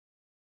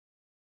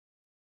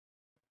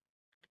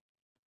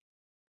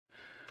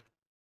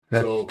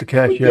 That's So, the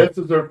Cash but App.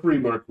 guesses are free,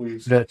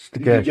 Marquise. That's the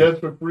You can Cash App. guess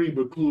for free,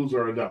 but clues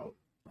are $1.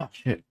 Oh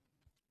shit!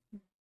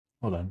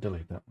 Hold on,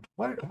 delete that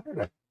one.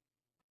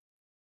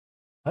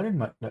 How did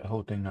that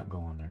whole thing not go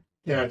on there?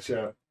 Cash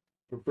App,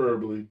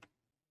 preferably.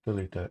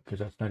 Delete that because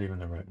that's not even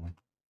the right one.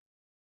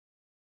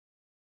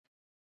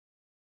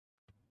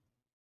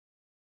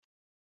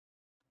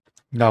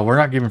 No, we're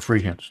not giving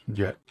free hints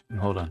yet.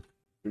 Hold on.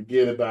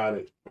 Forget about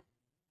it.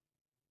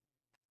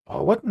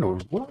 Oh, what in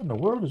the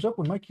world is up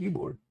with my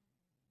keyboard?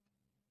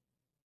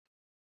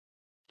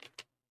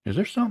 Is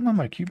there something on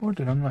my keyboard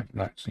that I'm like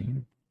not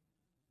seeing?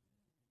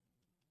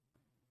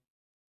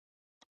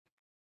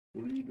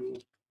 What are you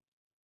doing?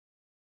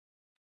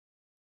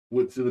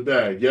 What's in the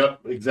bag?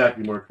 Yep,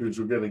 exactly, Marcus.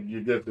 You're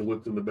guessing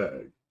what's in the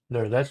bag.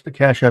 There, that's the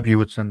Cash App you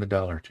would send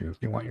 $1 to if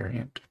you want your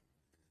hint.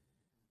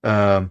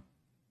 So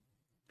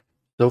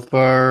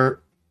far,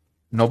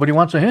 nobody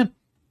wants a hint.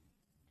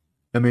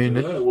 I mean,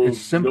 it's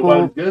simple.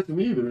 Nobody's guessing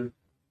either.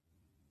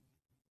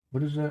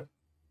 What is that?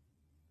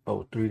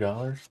 Oh,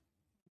 $3?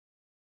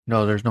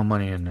 No, there's no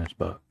money in this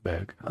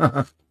bag.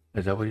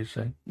 Is that what he's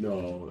saying?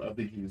 No, I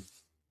think he's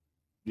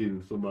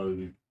getting somebody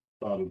to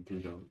thought of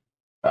 $3.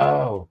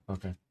 Oh,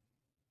 okay.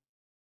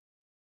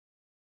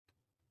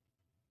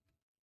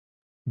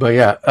 But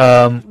yeah,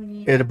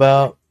 it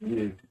about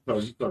Yeah,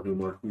 she's talking to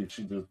Marquise.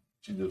 She just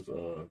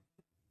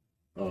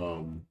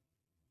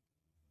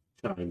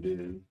chimed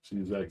in.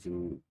 She's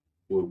asking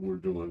what we're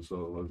doing,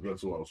 so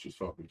that's who I was just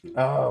talking to.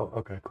 oh,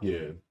 okay, cool.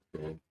 Yeah.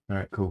 So. All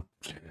right, cool.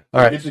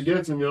 All right. Get to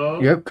guessing,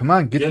 y'all. Yep, come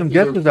on, get some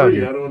Guesses guesses are out free.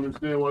 here. I don't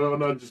understand why y'all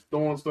not just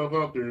throwing stuff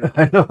out there.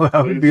 I know.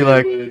 I would be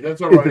like, but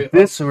that's all is right. it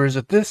this or is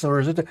it this or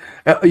is it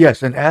that?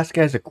 Yes, and ask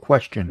as a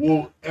question.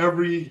 Well,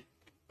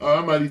 I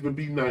might even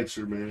be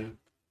nicer, man,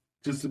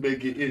 just to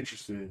make it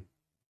interesting.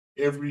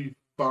 Every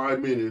 5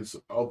 minutes,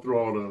 I'll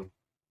throw out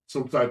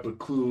some type of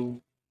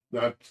clue.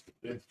 I'll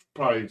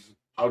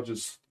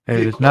just.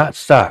 Hey, it's not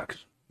socks.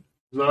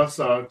 It's not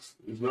socks.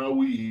 It's not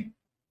weed.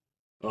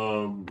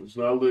 It's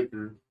not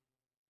liquor.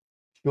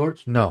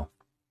 Shorts? No.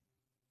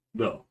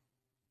 No.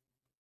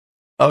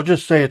 I'll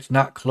just say it's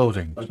not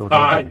clothing. So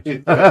Tie.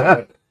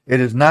 it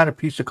is not a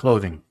piece of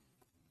clothing.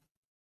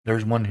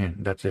 There's one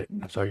hint. That's it.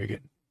 That's all you're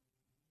getting.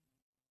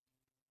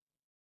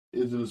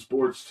 Is it a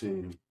sports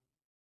team?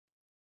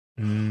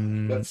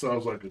 That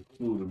sounds like a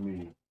clue to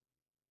me.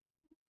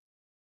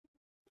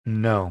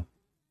 No.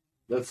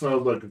 That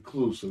sounds like a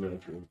clue,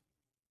 Sinatra.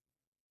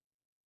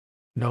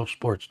 No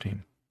sports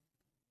team.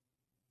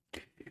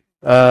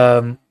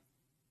 Well,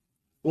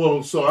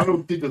 so I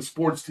don't think a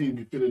sports team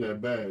can fit in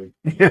that bag.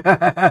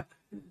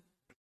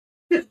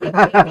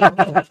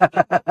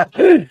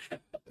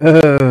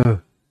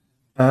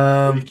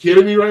 Are you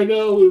kidding me right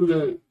now? With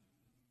a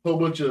whole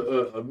bunch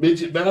of a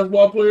midget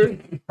basketball players?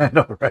 I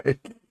know, right?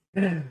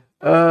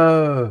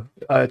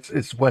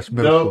 It's West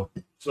Middle School.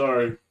 Nope.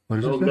 Sorry. What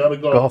is No, it? not a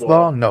Golf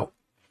ball? No.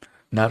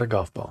 Not a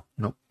golf ball.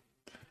 Nope.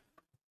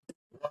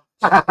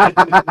 Nope.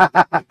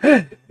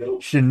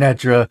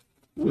 Sinatra.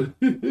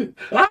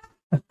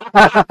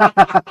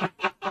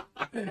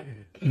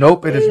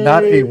 Nope, it is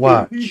not a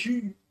watch.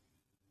 It's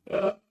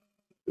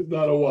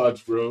not a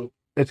watch, bro.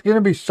 It's going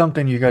to be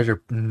something you guys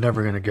are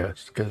never going to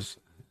guess. Because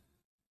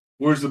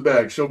Where's the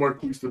bag? Show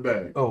Marquise the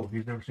bag. oh,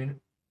 you've never seen it?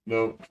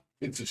 No,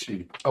 it's a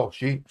sheet. Oh,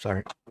 she.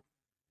 Sorry.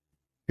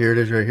 Here it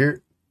is right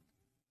here.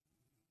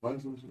 Why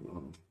is this?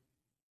 Oh.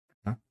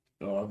 Huh?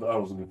 No, I thought I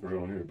was looking for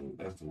it on here, but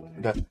that's the way.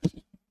 I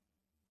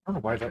don't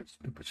know why that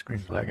stupid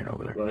screen's lagging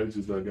over there. Right, it's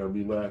just like got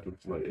me laughing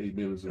for like 8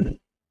 minutes. In.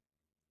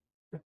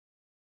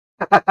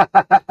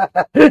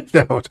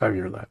 The whole time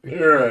you're laughing.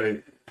 All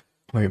right.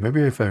 Wait,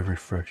 maybe if I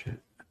refresh it,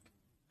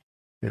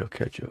 it'll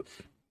catch up.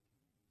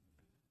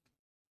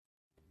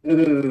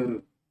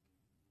 You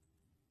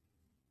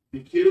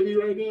kidding me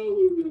right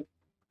now?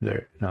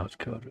 There, now it's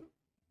caught up.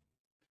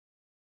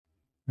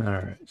 All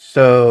right,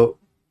 so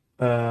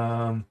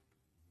Y'all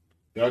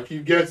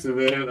keep guessing,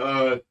 man.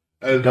 no,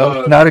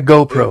 it's not a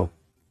GoPro.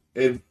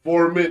 In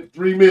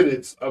 3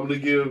 minutes, I'm gonna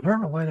give. I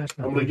don't know why that's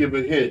not. I'm gonna give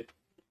a hint,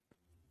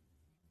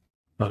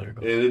 Oh, there it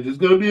goes. and it's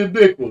gonna be a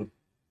big one.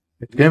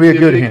 It's gonna be a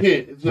good hint.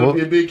 It's gonna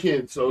be a big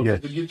hint. So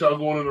yes. to get y'all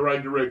going in the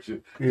right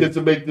direction, Yeah. just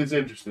to make this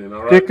interesting.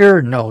 All right.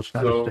 Sticker? No, it's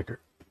not a sticker.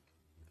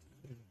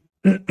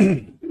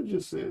 You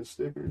just said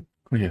sticker.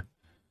 Yeah.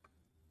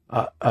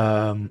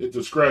 It's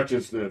a scratch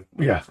and sniff.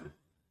 Yeah.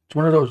 It's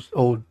one of those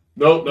old.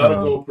 Nope, not a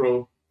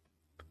GoPro.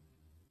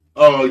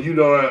 Oh, you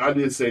know, I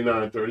did say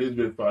 9:30. It's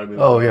been 5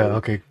 minutes. Oh yeah,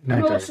 okay.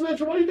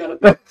 9:30.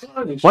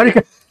 Why you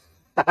gotta?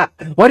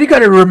 Why do you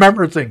gotta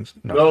remember things?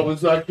 No,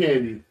 it's not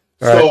candy.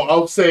 All so right.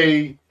 I'll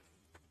say,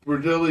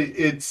 really,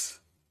 it's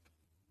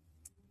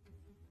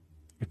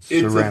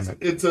ceramic.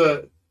 It's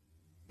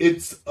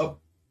a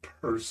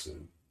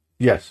person.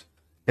 Yes,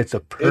 it's a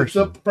person. It's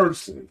a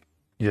person.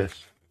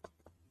 Yes.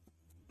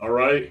 All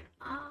right.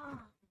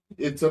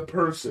 It's a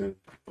person.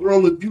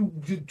 Girl, if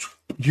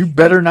you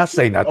better not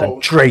say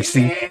nothing,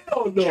 Tracy.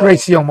 No.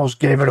 Tracy almost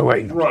gave it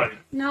away. Right.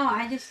 No,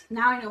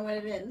 now I know what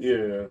it is.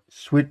 Yeah.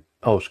 Sweet.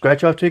 Oh,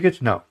 scratch off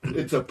tickets? No.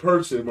 It's a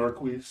person,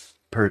 Marquise.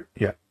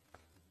 Yeah.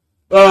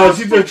 Oh,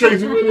 she said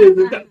Tracy. What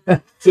is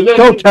it? So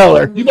don't tell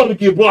her. You about to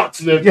get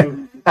blocked,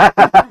 nephew.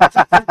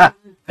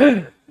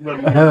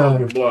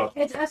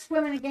 It's us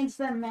women against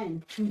them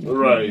men.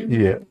 Right.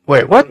 Yeah.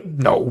 Wait, what?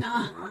 No.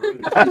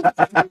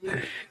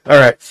 All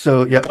right.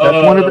 So yeah,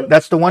 that's one of the.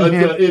 That's the one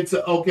hint. It's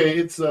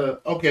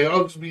okay.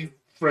 I'll just be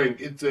frank.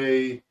 It's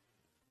a.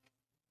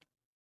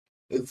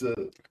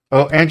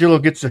 Oh, Angelo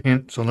gets a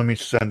hint, so let me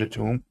send it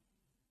to him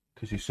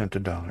because he sent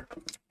 $1.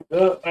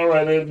 All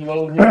right,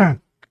 Angelo.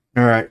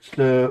 All right.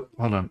 So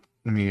hold on.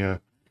 Let me. I'm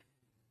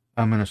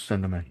gonna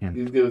send him a hint.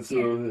 He's gonna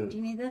send him a hint. Do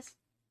you need this?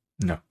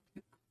 No.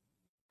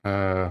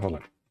 Hold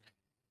on.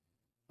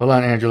 Hold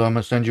on, Angelo. I'm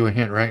gonna send you a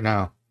hint right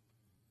now.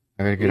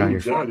 I gotta get on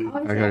your. Johnny. I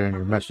got it on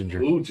your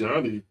messenger. Ooh,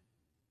 Johnny.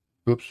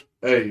 Oops.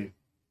 Hey,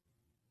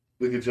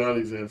 look at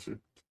Johnny's answer.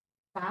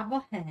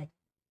 Bobblehead.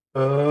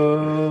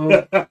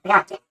 Oh.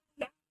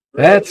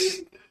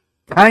 That's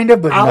kind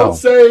of, but I no. would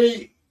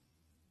say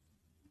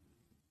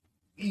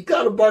you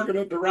got to barking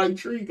up the right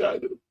tree,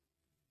 kind of.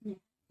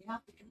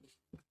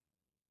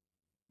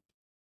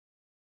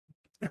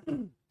 Yeah.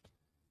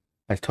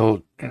 I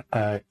told.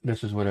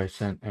 This is what I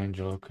sent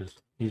Angelo because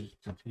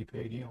since he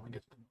paid, he only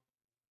gets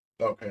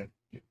the. Okay.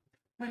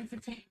 What does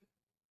it say?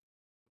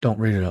 Don't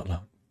read it out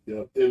loud.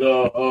 Yeah. And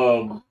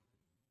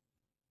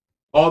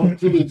all the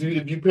clues,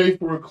 if you pay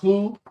for a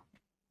clue,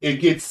 it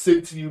gets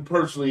sent to you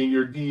personally in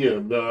your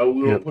DM. No,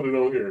 we won't put it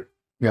on here.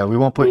 Yeah, we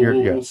won't put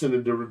We'll send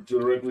it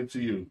directly to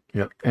you.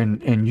 Yep,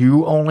 and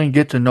you only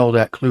get to know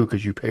that clue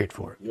because you paid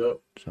for it. Yep.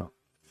 So.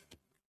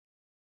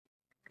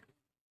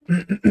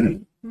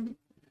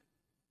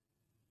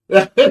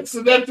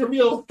 So that's a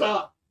real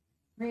stop.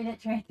 Read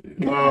it, Trey.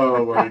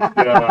 Oh my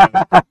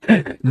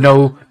god.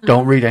 No,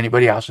 don't read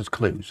anybody else's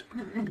clues.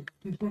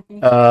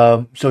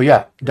 So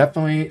yeah,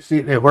 definitely. See,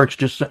 it works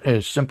just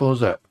as simple as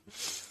that.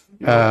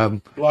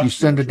 You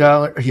send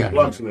 $1.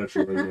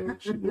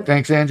 Yeah.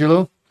 Thanks,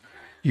 Angelo.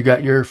 You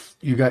got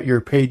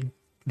your paid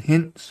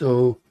hint.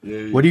 So,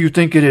 what do you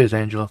think it is,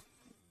 Angelo?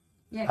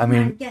 Yeah, I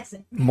mean,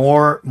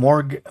 more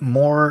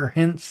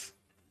hints,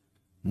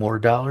 more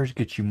dollars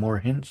get you more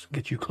hints,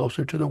 get you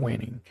closer to the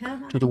winning,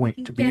 to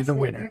be the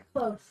winner. You're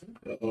close.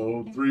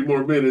 3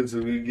 more minutes,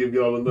 and we give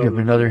y'all another. Give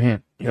another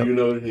hint. Yep. Give you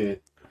another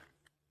hint.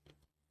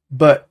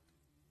 But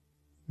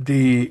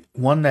the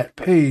one that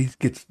pays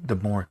gets the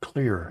more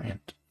clearer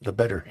hint, the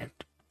better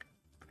hint.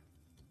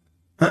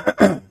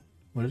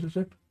 What does it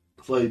say?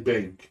 Play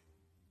bank.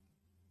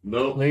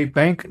 No. Play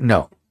bank?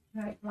 No.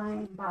 Right,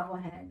 lion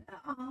bobblehead.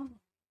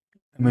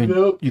 I mean,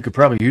 you could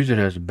probably use it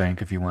as a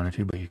bank if you wanted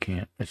to, but you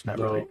can't. It's not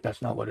really.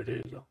 That's not what it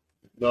is, though.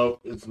 No,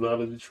 it's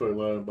not a Detroit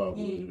Lion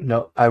bobblehead.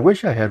 No, I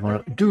wish I had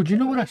one. Dude, you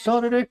know what I saw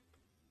today?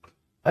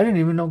 I didn't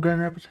even know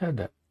Grand Rapids had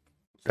that.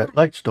 That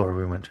light store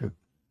we went to.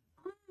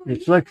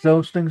 It's like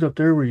those things up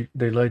there where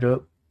they light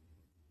up.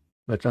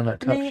 That's on that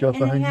top shelf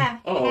behind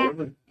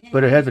you.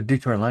 But it has a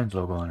Detroit Lions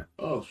logo on it.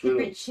 Oh,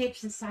 different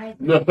shapes and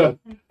sizes.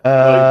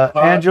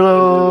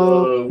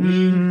 Angelo.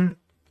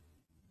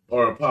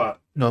 Or a pot.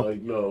 No.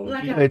 Like, no.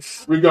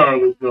 It's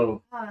regardless,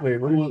 no. Wait,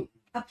 what?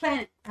 A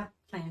planet.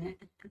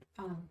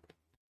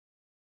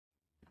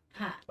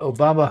 Pot. Oh,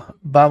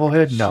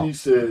 bobblehead? No. She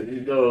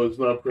said, no, it's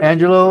not.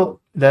 Angelo,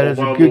 that is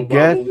a good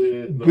guess.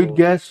 Good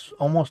guess.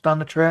 Almost on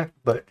the track,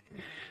 but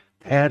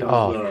tad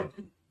off.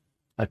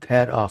 A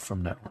tad off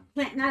from that one.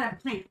 Not a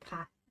plant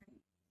pot.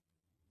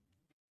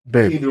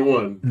 Babe. Either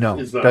one. No,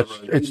 it's not that's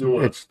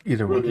right. it's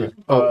either one. Yeah.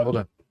 Oh, hold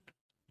on.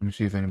 Let me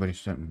see if anybody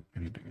sent me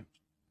anything else.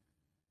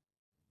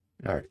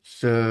 All right,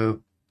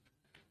 so,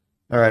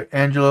 all right,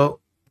 Angelo.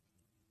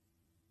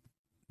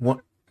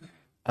 What?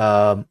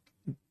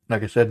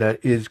 Like I said,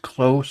 that is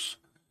close,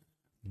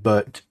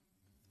 but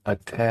a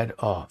tad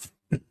off.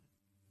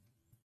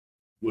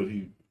 What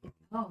he?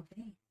 Oh,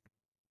 dang.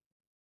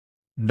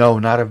 No,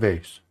 not a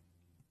vase.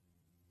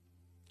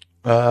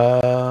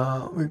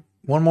 One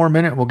more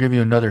minute, we'll give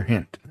you another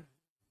hint.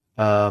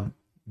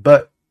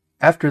 But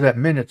after that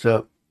minute's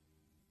up,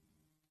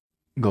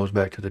 goes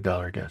back to the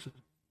dollar guesses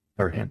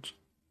or hints.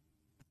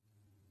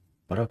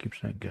 But I'll keep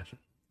saying guesses.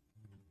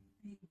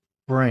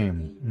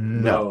 Frame.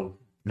 No.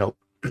 Nope.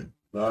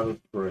 Not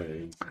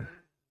afraid.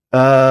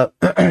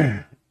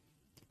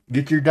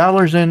 Get your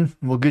dollars in.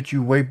 We'll get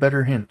you way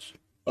better hints.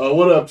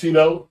 What up,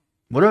 Tito?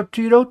 What up,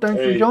 Tito? Thanks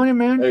for Hey, joining,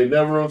 man. hey,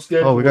 never on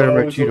schedule, Oh, we but gotta write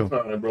always on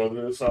Tito. time,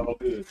 brother. It's all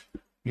good.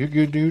 You're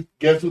good, dude.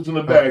 Guess what's in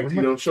the Oh, bag, where's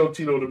my- Tito? Show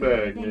Tito the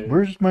bag, man.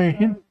 Where's my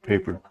hint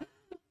paper?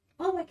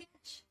 Oh my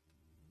gosh.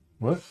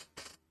 What?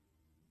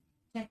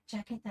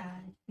 Check it out.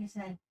 He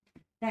said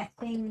that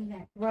thing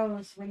that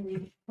grows when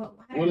you put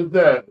water. What is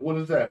that? What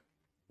is that?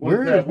 What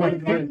Where is that? is What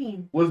does that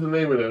mean? What is the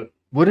name of that?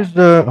 What is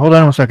the? Hold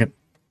on 1 second.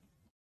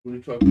 What are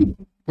you talking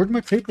about? Where'd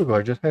my paper go?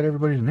 I just had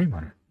everybody's name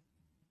on it.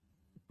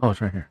 Oh,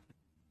 it's right here.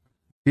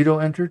 Tito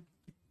entered.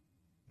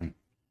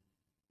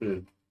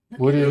 Ben.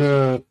 What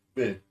is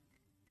Ben.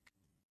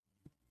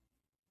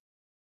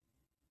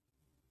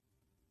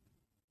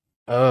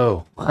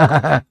 Oh.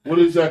 What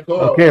is that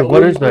called? Okay,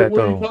 what is that, what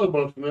are you though? talking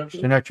about,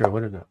 Sinatra? Sinatra,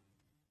 what is that?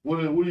 What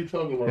are you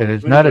talking about? It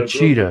is not a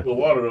cheetah. Put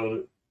water on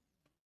it.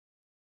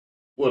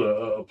 What,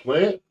 a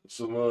plant?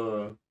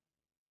 Some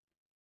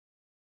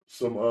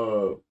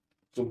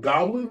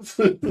goblins?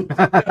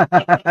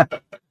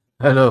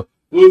 Hello.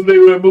 What was the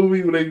name of that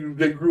movie when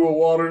they grew on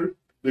water?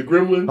 The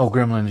Gremlins? Oh,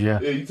 Gremlins, yeah.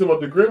 Yeah, you talking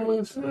about the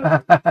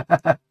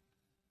Gremlins?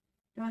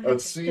 A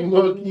sea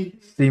monkey?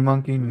 Sea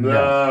monkey? No.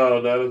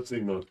 No, not a sea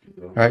monkey.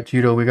 No. All right,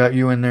 Tito, we got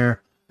you in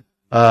there.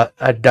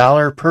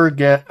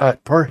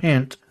 $1 per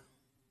hint.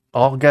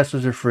 All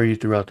guesses are free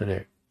throughout the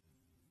day.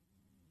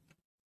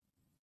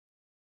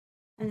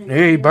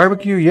 Hey,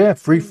 barbecue, yeah,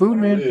 free food,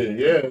 man,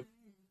 Yeah.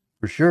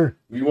 for sure.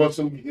 If you want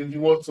some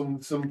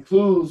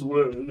clues,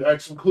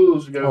 ask some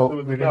clues, you gotta Oh,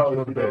 send us we the didn't dollars,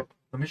 show the you know. bag.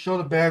 Let me show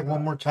the bag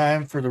one more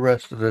time for the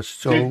rest of this.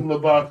 Jason So,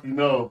 Labaki,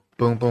 no.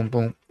 boom, boom,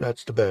 boom.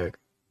 That's the bag.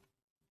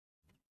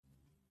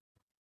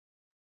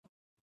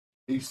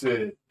 He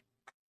said,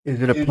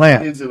 Is it a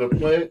plant? Is it a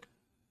plant?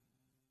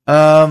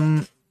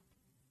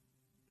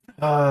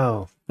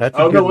 Oh, that's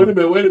a Oh, good no, wait a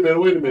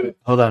one. minute.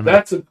 Hold on a minute.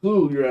 That's a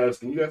clue you're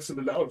asking. You got to send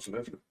the dollars.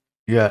 That's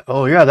Yeah.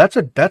 Oh, yeah. That's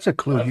a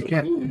clue. That's You a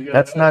can't. clue. You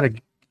That's gotta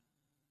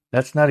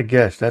not a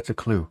guess. That's a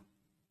clue.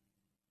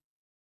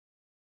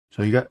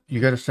 So you got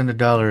to send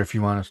 $1 if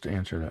you want us to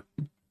answer that.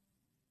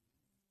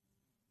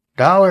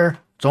 $1.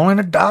 It's only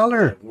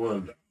 $1.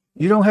 One.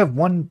 You don't have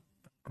one.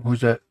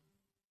 Who's that?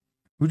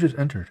 Who just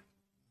entered?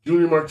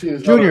 Junior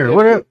Martinez. Junior.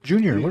 What up?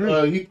 Junior. What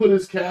up? He put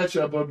his cash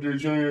up there,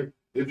 Junior,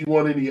 if you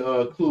want any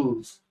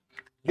clues.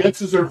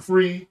 Guesses are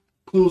free.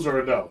 Clues are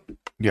 $1.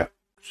 Yeah.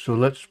 So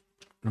let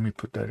me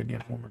put that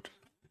again one more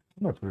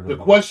time. The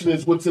question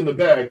is, what's in the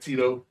bag,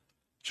 Tito?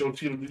 Show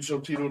Tito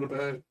the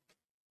bag?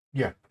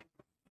 Yeah.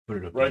 Put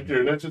it up Right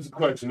there. That's just a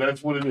question.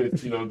 That's what it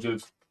is, Tito.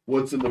 Just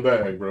what's in the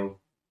bag, bro.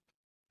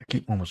 I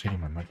keep almost hitting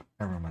my mic.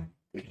 Never mind.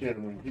 I can't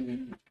remember.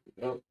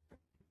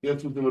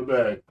 Guess what's in the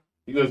bag?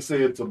 You gonna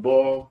say it's a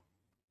ball?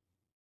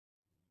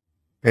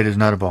 It is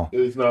not a ball. It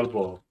is not a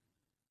ball.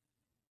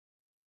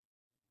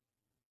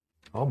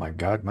 Oh my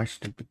God, my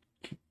stupid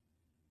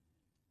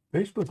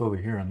Facebook over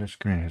here on this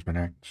screen has been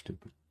acting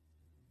stupid.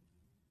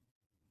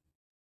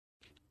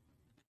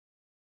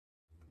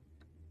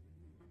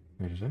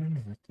 Wait, is that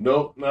anything?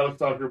 Nope, not a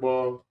soccer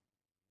ball.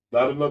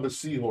 Not another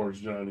seahorse,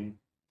 Johnny.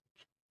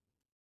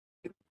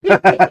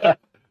 If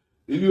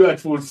you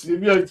ask for a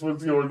seahorse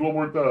one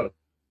more time,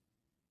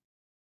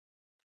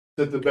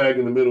 set the bag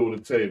in the middle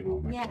of the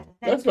table. Yeah,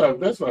 That's not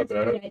bad. a good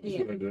That's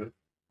idea. a good idea.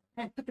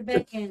 And put the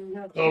bag in.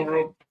 Cover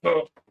up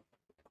top.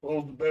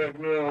 Close the bag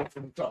now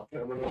from the top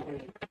camera.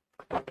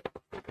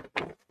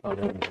 Oh,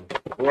 there we go.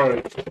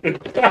 Right.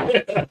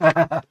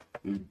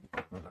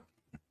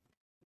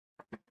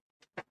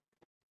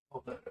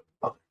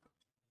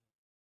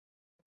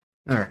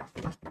 All right.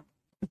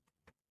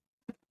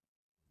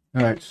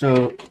 All right.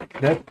 So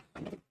that.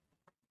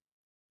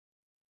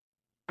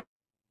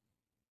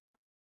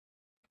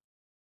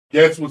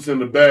 Guess what's in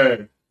the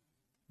bag?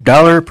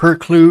 $1 per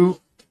clue.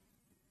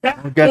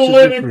 Guesses are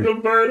Catalytic free.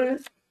 converter.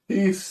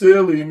 He's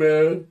silly,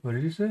 man. What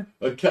did you say?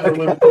 A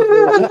catalytic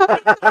converter.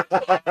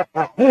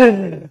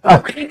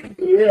 Okay.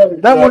 Yeah,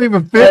 That won't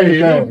even fit. Hey,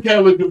 in that that.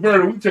 catalytic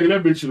converter, we taking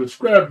that bitch to the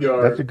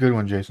scrapyard. That's a good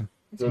one, Jason.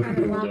 That's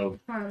good, though.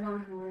 For a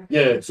lawnmower.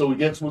 Yeah, so we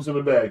guess what's in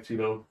the bag,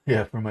 Tito.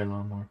 Yeah, for my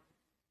lawnmower.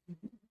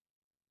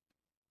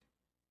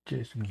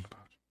 Jason.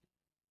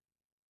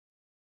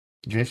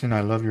 Jason,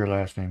 I love your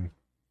last name.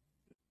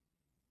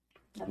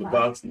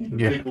 Lebowski, the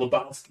Yeah. big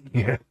Lebowski.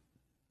 Yeah.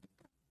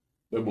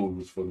 That movie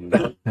was funny.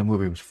 That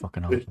movie was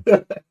fucking awesome.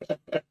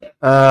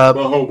 My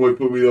homeboy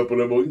put me up on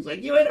that movie. He's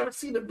like, "You ain't ever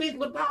seen the Big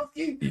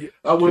Lebowski?" Yeah.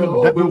 I went Dude,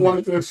 home that and movie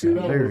watched that was shit. I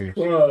was hilarious.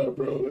 crying,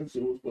 bro. That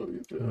shit was funny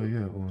as hell. Oh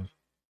yeah, it was.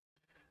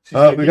 She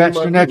said, We "Give got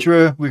me my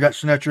Sinatra. We got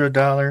Sinatra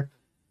 $1.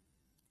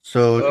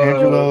 So Uh,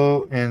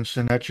 Angelo and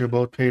Sinatra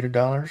both paid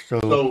 $1. So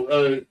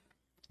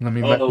let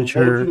me why message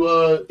don't her.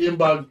 you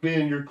inbox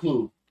Ben your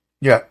clue?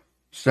 Yeah,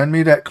 send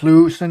me that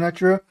clue,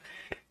 Sinatra,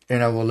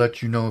 and I will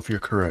let you know if you're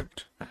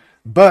correct.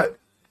 But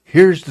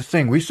here's the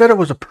thing: we said it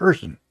was a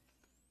person.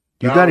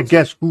 You Now got to it's-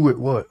 guess who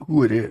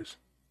it is.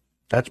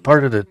 That's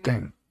part of the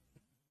thing.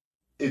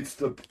 It's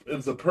a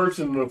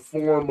person in the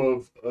form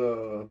of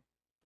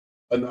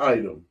an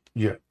item.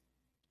 Yeah.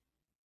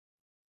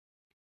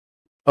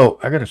 Oh,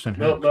 I gotta send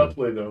her No, a not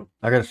clue. Play-Doh.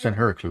 I gotta send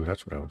her a clue.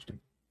 That's what I was thinking.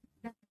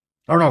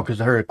 Oh no, because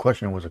her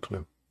question was a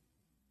clue.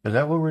 Is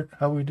that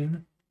how we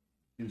doing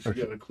it? She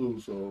got a clue,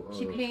 so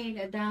She paid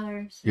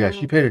 $1. So yeah,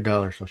 she paid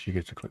 $1, so she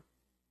gets a clue.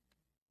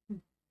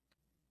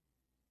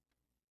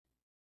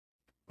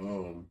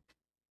 um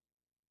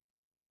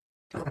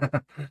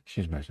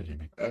She's messaging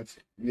me. that's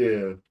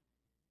yeah.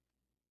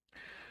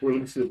 We're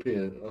looking at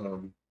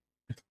pen.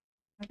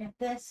 I got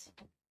this.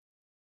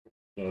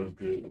 That was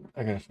good.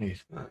 I gotta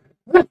sneeze.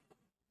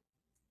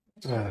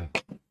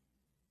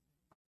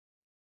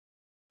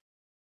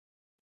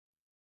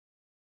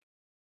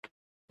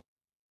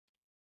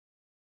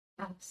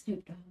 Oh,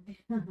 Snoop Dogg.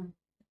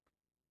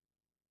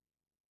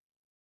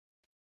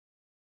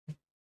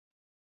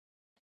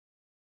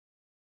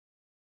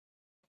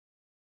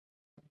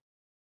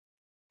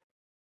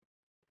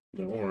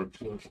 The orange.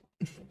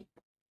 If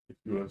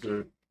you want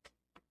to.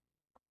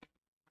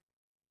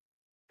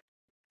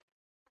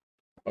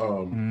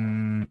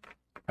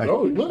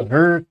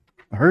 Look.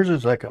 Hers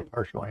is like a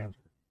partial answer.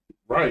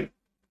 Right.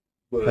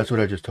 But That's what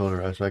I just told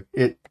her. I was like,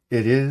 it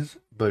is,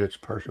 but it's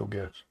partial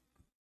guess.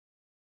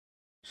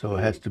 So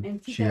it has to.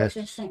 And She has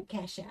just to. sent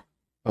cash out.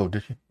 Oh,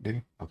 did she? Did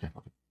he? Okay.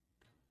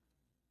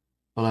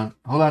 Hold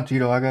on,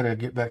 Tito. I gotta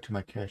get back to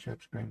my Cash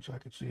App screen so I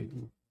can see.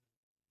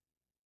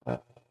 1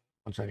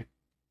 second.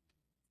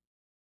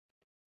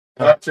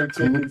 concert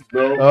tickets,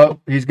 no. Oh,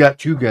 he's got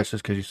 2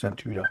 guesses because he sent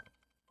 $2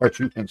 or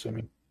 2 hints. I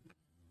mean,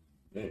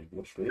 Hey,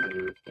 what's straight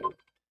here?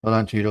 hold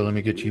on, Tito. Let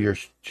me get you your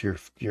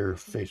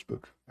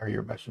Facebook or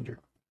your Messenger.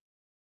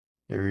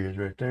 There he is,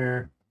 right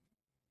there.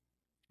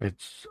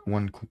 It's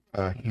one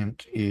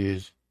hint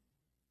is.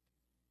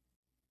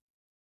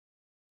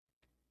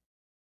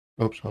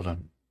 Oops, hold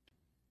on.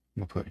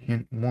 I'm gonna put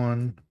hint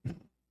 1.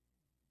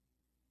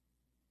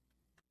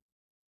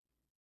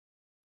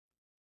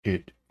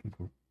 It.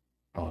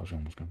 Oh, I was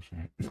almost gonna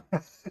say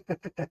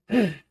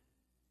it.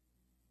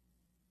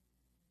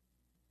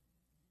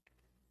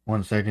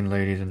 1 second,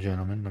 ladies and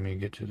gentlemen. Let me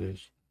get to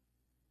this.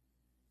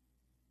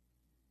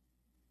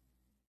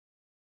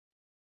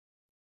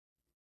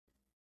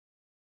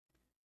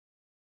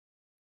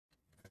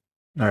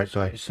 All right,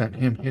 so I sent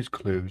him his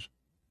clues.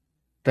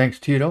 Thanks,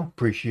 Tito.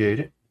 Appreciate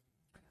it.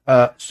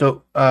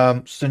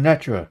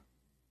 Sinatra,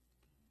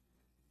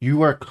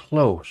 you are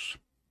close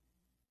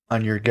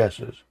on your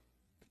guesses,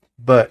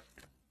 but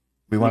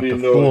we want the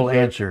full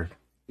answer.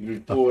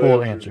 The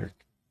full answer.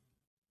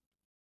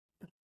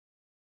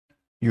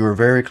 You were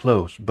very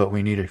close, but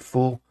we need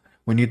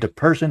we need the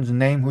person's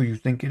name who you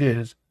think it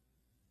is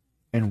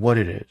and what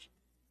it is.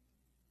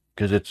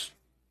 Because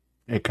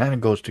it kind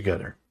of goes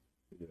together.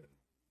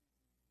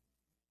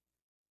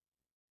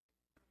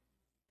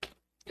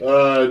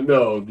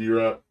 No,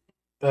 you're up.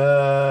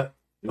 A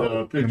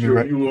picture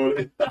of you on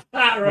it.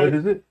 Right. What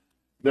is it?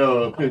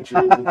 No, a picture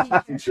of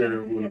a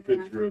t-shirt with a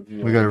picture of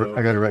you.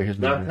 I gotta write his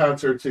name. Not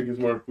concert tickets,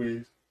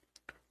 Marquise.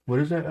 What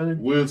is that other?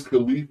 Wiz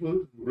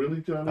Khalifa?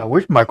 Really, Johnny? I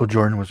wish Michael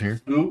Jordan was here.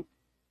 Snoop?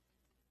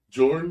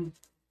 Jordan?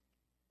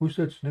 Who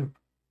said Snoop?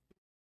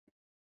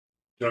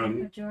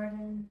 Johnny?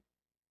 Jordan.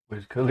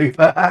 Wiz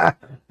Khalifa.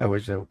 I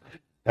wish that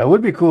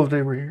would be cool if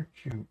they were here.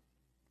 Shoot.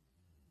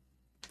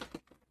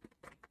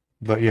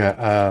 But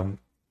yeah,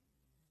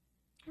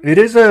 it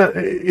is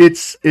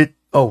it.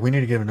 Oh, we need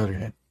to give another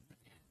hint.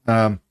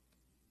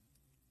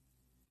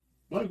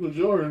 Michael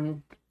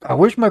Jordan. I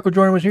wish Michael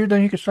Jordan was here.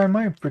 Then he could sign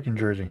my freaking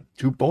jersey.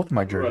 Both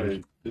my jerseys.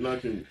 Right. Then I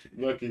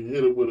can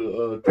hit it with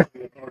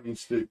a parking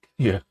stick.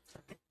 Yeah.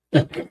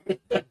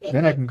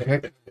 Then I can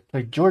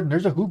play Jordan.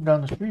 There's a hoop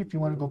down the street if you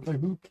want to go play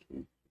hoop.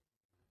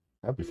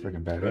 That'd be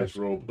freaking badass. That's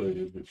role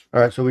play.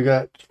 All right, so we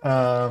got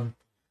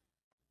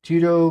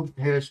Tito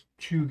has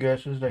 2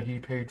 guesses that he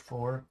paid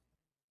for.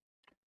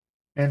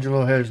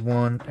 Angelo has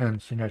 1, and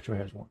Sinestro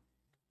has 1.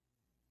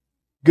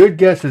 Good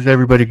guesses,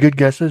 everybody. Good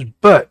guesses,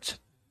 but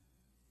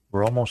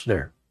we're almost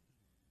there.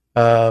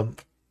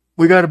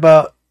 We got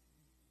about.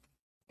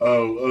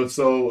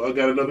 So I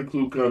got another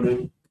clue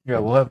coming. Yeah,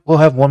 we'll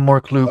have one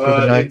more clue for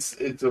the night.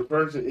 It's a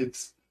person.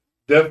 It's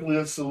definitely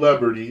a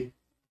celebrity.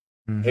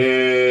 Mm-hmm.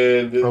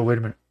 And wait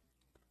a minute,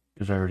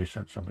 because I already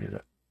sent somebody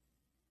that.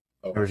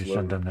 I already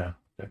sent them that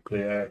clue.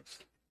 They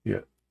asked. Yeah,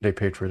 they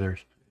paid for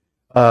theirs.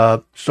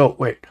 So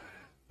wait.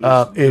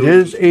 It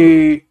is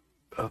a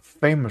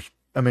famous.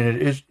 I mean, it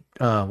is.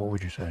 What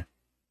would you say?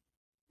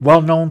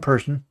 Well-known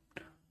person.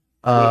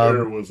 What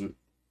era was it?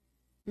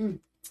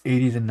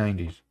 80s and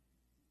 90s.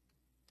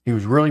 He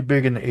was really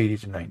big in the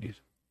 80s and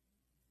 90s.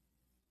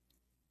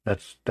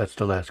 That's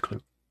the last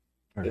clue.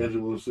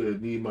 Angelo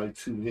said, "Need my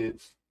 2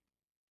 hints."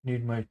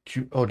 Need my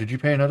 2. Oh, did you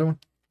pay another one?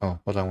 Oh,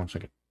 hold on 1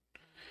 second.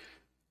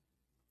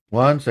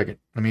 1 second.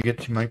 Let me get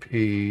to my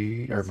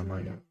P or my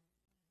money.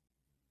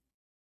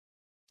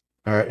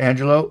 All right,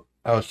 Angelo,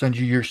 I'll send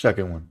you your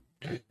second one.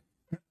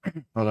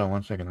 Hold on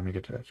 1 second. Let me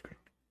get to that screen.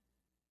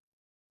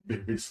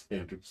 Barry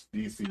Sanders,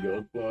 DC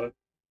Youngblood.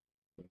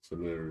 That's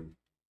hilarious.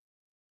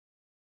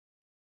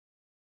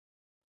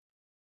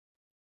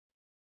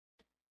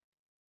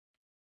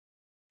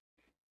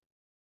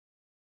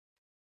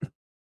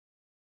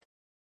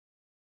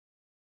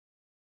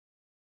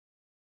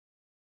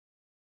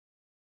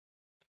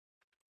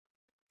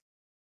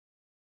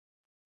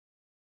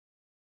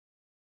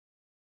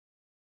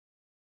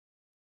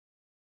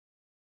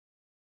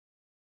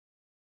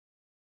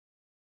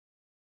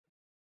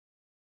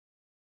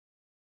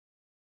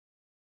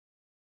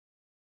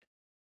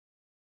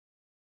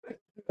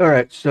 All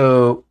right,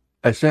 so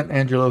I sent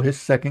Angelo his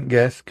second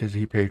guess because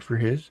he paid for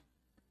his.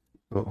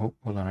 Hold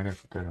on, I gotta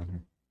put that on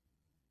here.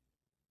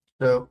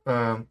 So,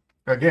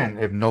 again,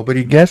 if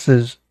nobody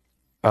guesses,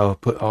 I'll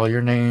put all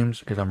your names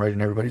because I'm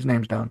writing everybody's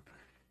names down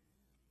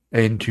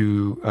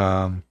into.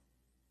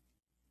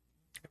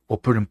 We'll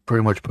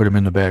pretty much put them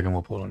in the bag and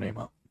we'll pull a name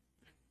out.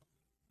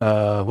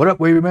 What up,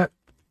 Wavy Matt?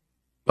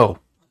 Oh,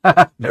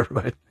 never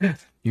mind.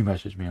 You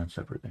messaged me on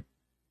separate thing.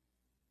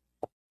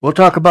 We'll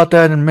talk about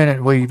that in a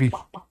minute, Wavy.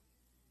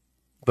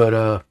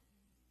 But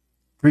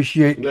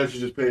appreciate. And that she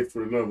just paid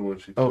for another one.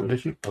 She Oh, said.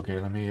 did she? Okay,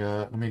 let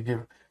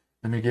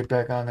me get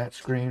back on that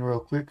screen real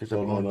quick because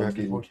I'm going back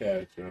and forth.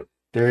 Cash, yeah.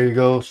 There you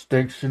go.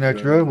 Thanks,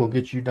 Sinatra. We'll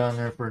get you down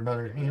there for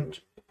another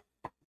hint.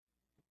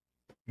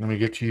 Let me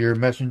get to your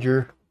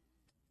messenger.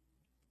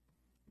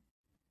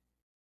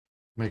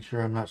 Make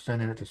sure I'm not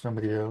sending it to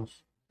somebody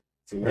else.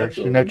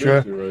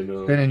 Sinatra,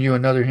 right, sending you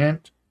another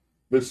hint.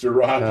 Mr.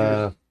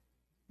 Rogers.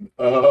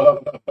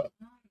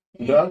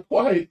 Not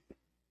quite.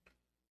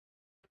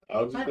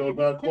 I'll just go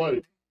not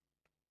quite.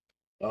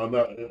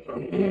 Not.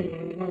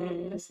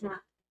 It's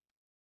not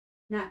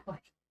quite.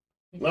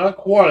 Not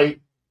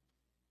quite.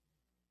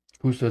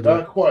 Who said Not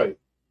that? quite.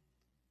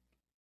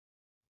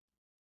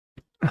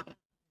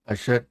 I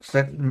sent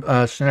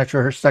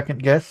Sinatra her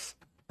second guess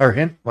or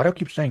hint. Why do I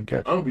keep saying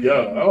guess? I'll be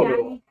honest. I don't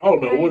know. I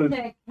don't know what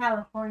it.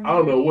 California. I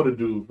don't know what to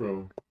do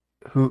from.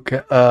 Who?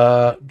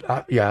 Yeah,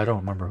 I don't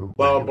remember who.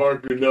 Bob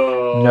Barker.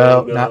 No.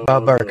 No, not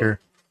Bob Barker.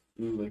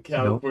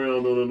 California. I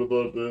don't know nothing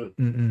about that.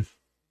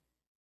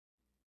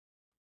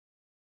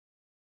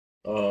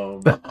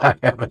 I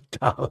have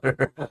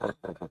 $1.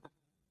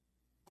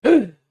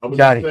 I'm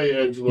gonna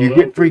say Angelo. You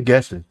get 3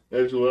 guesses.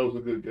 Angelo, that was a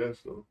good guess,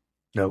 though.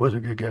 That was a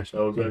good guess.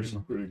 That was actually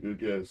a pretty good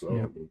guess. So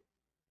yep.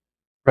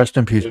 Rest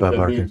in peace, Bob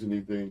Barker. Means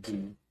anything to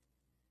you.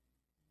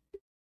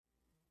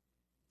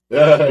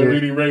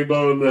 Reading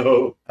Rainbow,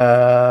 no.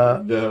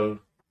 No.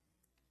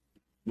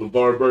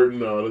 LeVar Burton,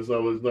 no. It's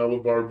not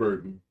LeVar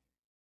Burton.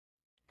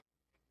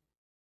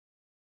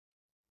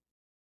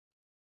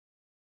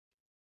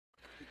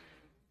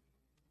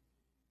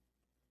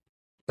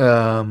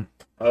 I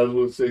was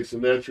going to say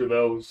Sinatra.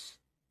 That was.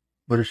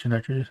 What did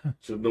Sinatra just say?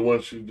 So the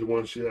one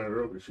she had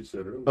earlier. She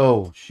said earlier.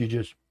 Oh, she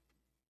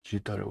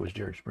thought it was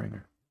Jerry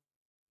Springer.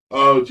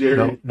 Oh, Jerry.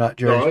 No, not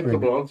Jerry Springer.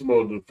 I'm talking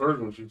about the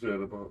first one she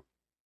said about.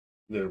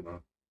 Never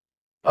mind.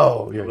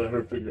 Oh, yeah.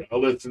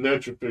 I'll let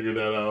Sinatra figure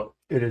that out.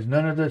 It is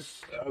none of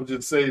this. I'll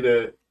just say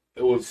that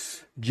it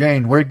was.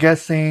 Jane, we're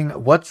guessing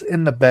what's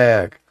in the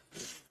bag.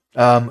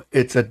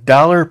 It's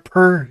 $1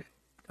 per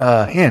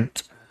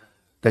hint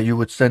that you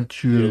would send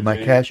to my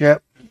Cash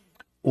App.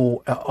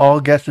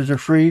 All guesses are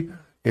free.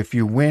 If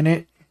you win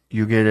it,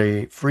 you get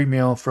a free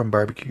meal from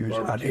Barbecues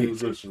on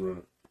 8th.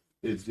 Restaurant.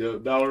 It's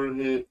 $1 a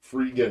hint,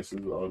 free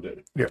guesses all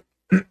day. Yeah.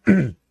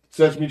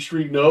 Sesame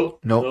Street, no.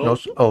 No.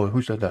 Oh,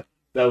 who said that?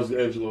 That was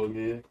Angelo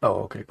again.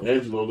 Oh, okay. Cool.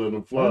 Angelo let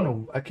him fly.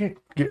 I can't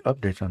get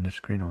updates on this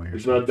screen over here.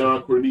 It's not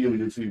Don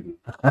Cornelius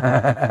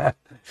either.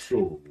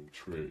 Soul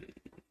Train.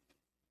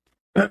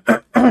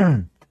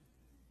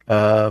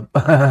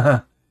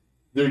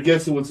 They're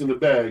guessing what's in the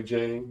bag,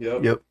 Jane.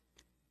 Yep.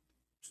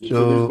 It's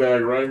in this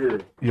bag right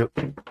here. Yep.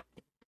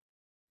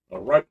 All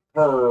right,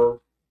 per.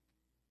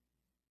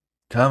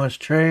 Thomas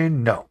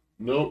Train, no.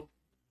 Nope.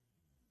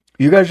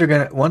 You guys are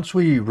gonna once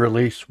we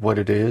release what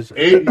it is.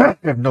 80s.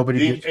 If nobody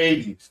gets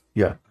 80s.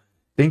 Yeah.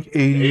 Think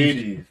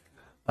 80s.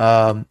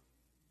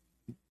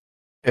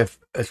 If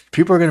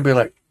people are gonna be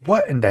like,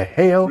 what in the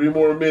hell? 3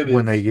 more minutes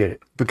when they get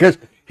it. Because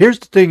here's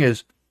the thing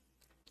is,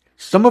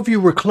 some of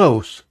you were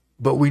close,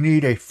 but we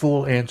need a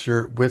full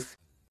answer with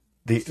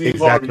the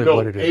exactly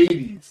what it is.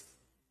 80s.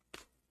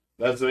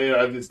 That's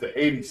it's the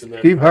 80s. In that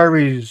Steve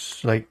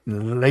Harvey's like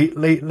late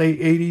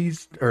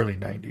 80s, early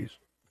 90s.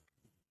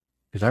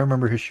 Because I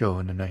remember his show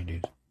in the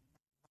 90s.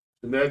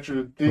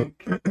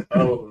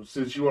 Sinatra,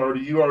 since you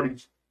already, I'm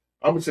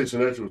gonna say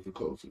Sinatra was the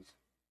closest.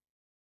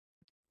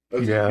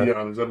 Let's be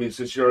honest. I mean,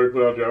 since she already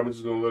put out there, I'm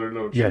just gonna let her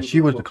know.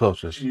 She was the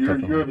closest. You're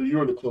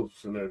the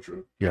closest,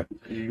 Sinatra. Yeah.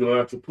 You're gonna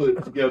have to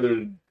put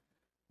together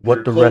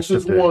what the rest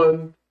of the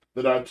one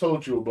that I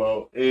told you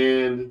about,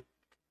 and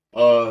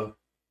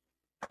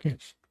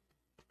yes.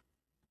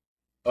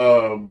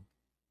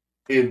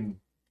 In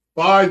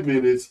 5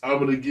 minutes, I'm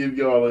gonna give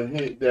y'all a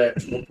hint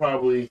that will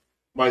probably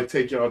might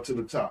take y'all to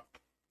the top.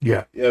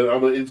 Yeah.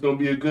 It's gonna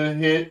be a good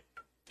hint.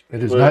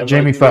 It is not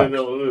Jamie Foxx.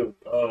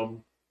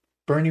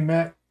 Bernie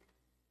Mac.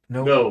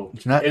 No,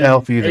 it's not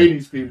Elf either.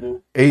 80s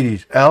people.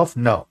 80s Elf.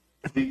 No.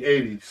 The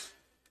 80s.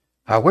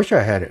 I wish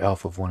I had an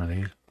Elf of one of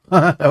these.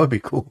 That would be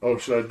cool. Oh,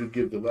 should I do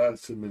give the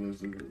last 10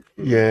 minutes?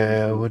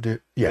 Yeah, we'll do.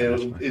 Yeah.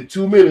 In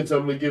 2 minutes,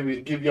 I'm gonna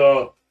give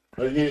y'all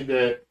a hint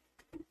that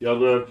y'all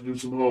gonna have to do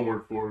some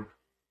homework for.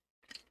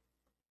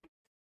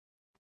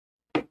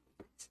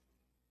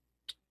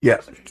 Yeah.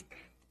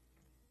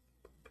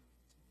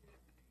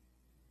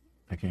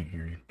 I can't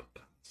hear you.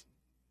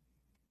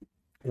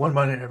 1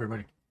 minute,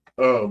 everybody.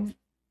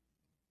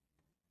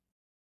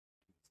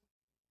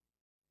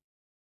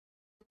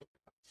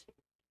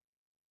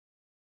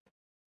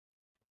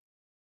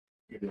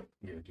 Yeah,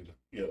 do that.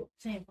 Yeah.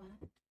 Say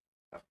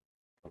what?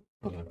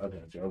 Hold on, I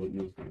got you. I'll let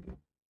you.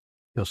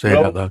 You'll say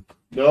it out loud.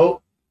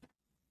 No.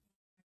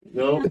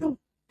 No.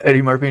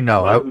 Eddie Murphy?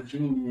 No. Michael Jr.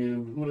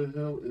 Who the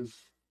hell is?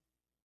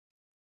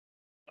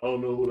 I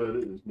don't know who that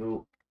is.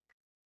 No.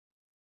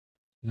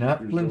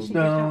 Not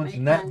Flintstones,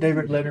 not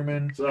David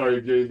Letterman.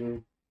 Sorry,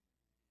 Jason.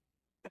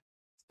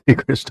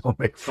 Secrets don't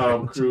make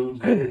Tom friends.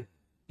 Cruise.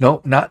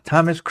 Nope, not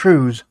Thomas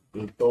Cruise.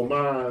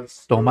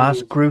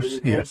 Thomas Cruise,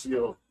 yes.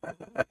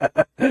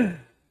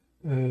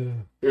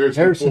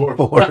 Harrison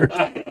Ford.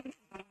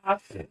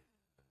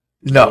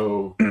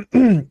 No.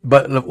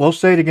 But we'll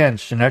say it again.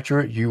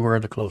 Sinatra, you were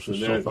the closest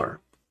so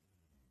far.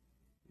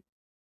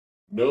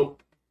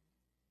 Nope.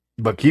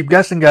 But keep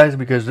guessing, guys,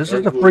 because this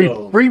is a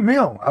free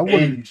meal. I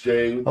would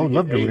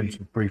love to win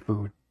some free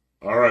food.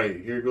 All right,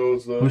 here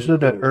goes. Who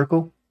said that?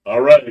 Urkel?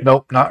 All right.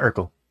 Nope, not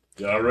Urkel.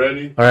 Y'all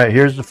ready? All right,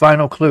 here's the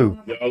final clue.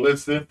 Y'all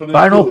listen for the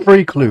final clue.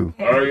 Free clue.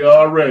 Are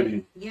y'all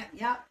ready?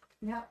 Yep.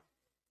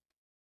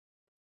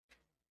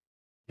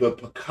 The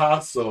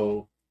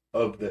Picasso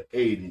of the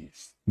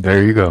 80s.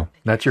 There you go.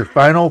 That's your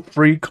final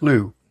free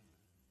clue.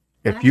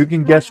 If you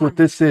can guess what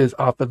this is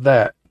off of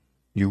that,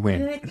 you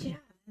win. Good job.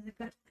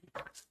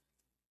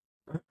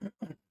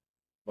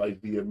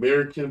 Like the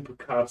American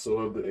Picasso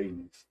of the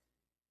 80s.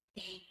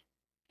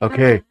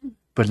 Okay,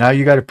 but now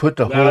you got to put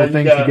the whole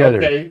thing together.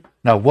 Okay.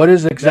 Now, what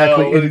is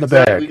exactly in the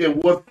bag?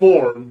 In what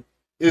form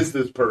is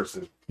this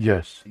person?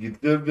 Yes. You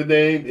give the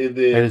name and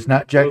then. It is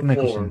not Jack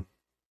Nicholson.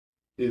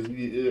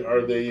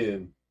 Are they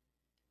in?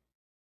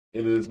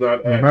 And it is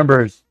not.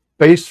 Remember,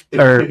 base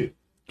or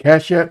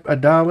Cash App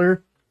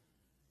 $1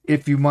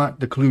 if you want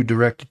the clue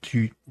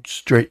directed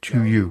straight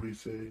to you.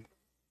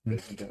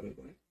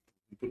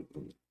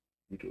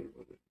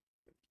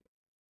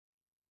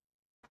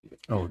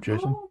 Oh,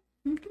 Jason.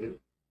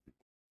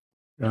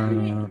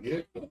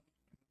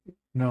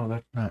 No,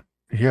 that's not.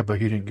 Yeah, but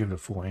he didn't give the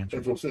full answer.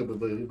 That's what I'm saying, but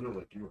let him know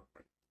like you are.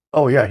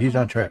 Oh yeah, he's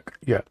on track.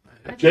 Yeah.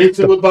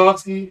 Jason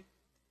Lebowski.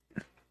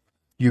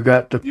 You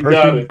got the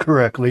person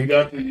correctly. You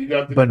got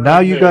the but now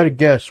you got to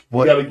guess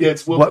what. You got to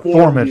guess what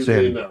form it's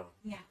in. Now.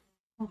 Yeah.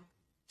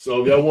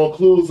 So if y'all want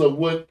clues of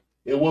what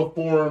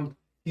form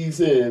he's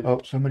in.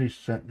 Oh, somebody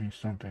sent me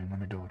something. Let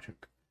me double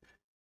check.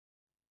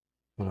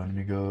 Hold on, let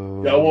me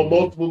go. Y'all want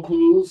multiple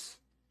clues?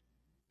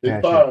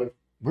 It's 5.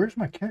 Where's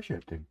my Cash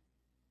App thing?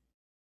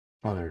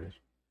 Oh, there it is.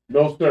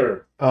 No,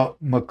 sir. Mo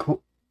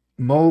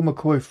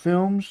McCoy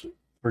Films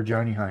or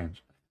Johnny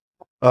Hines?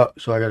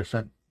 So I got to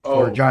send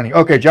for Johnny.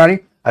 Okay, Johnny,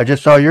 I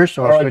just saw yours,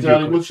 so I'll send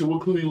Johnny, you a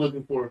what clue are you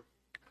looking for?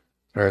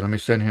 All right, let me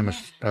send him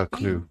a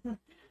clue.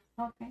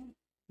 Okay.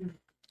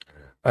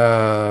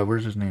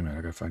 Where's his name at?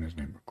 I got to find his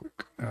name real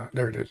quick.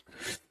 There it is.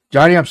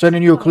 Johnny, I'm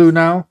sending you a clue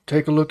now.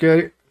 Take a look at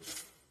it.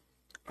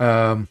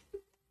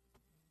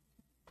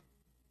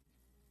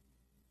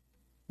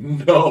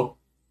 No.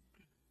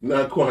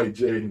 Not quite,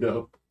 Jay,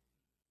 no.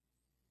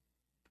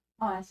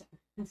 Oh, that's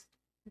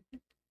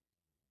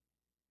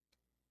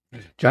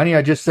Johnny,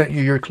 I just sent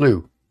you your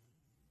clue.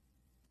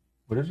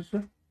 What does it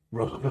say?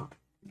 Roosevelt.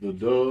 The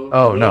dove.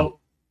 Oh, no.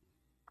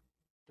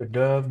 The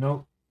dove,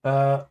 no.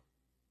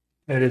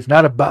 It is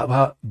not a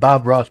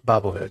Bob Ross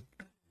bobblehead.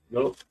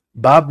 Nope.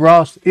 Bob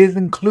Ross is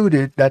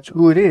included. That's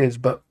who it is,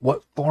 but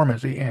what form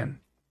is he in?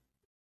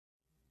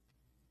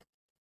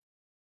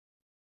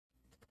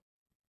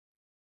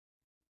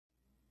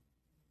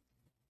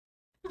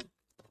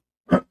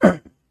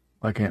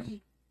 I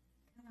can't.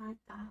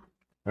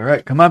 All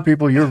right, come on,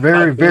 people. You're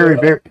very, very,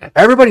 very.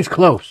 Everybody's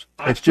close.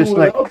 It's just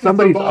like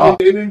somebody's off.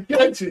 They didn't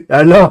catch it.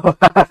 I know.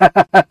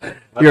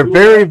 You're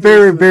very,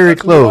 very, very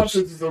close.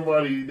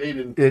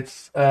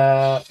 It's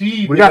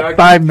we got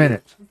 5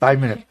 minutes.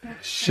 5 minutes.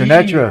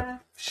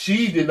 Sinatra.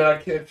 She did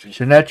not catch it.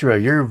 Sinatra,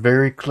 you're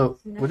very close.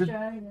 You're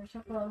so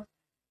close.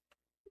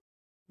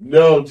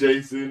 No,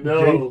 Jason.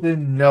 No.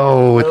 Jason,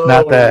 no, it's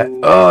not that.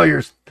 Oh,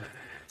 you're.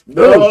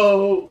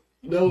 No.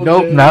 No.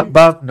 Nope, James. not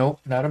Bob.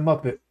 Nope, not a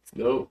Muppet.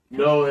 Nope.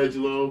 No,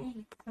 Angelo.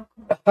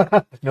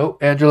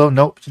 Nope, Angelo.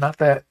 Nope, it's not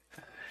that.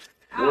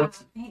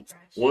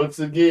 Once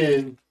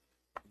again,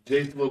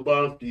 Jason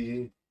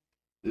Lebowski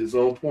is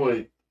on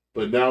point,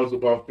 but now it's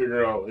about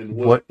figuring out in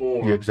what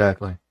form. Yeah,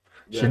 exactly.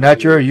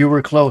 Sinatra, you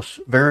were close.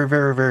 Very,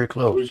 very, very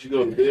close. Where'd she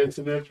go? Dan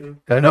Sinatra?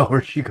 I know.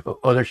 Where'd she go?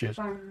 Oh, there she is.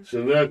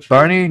 Sinatra.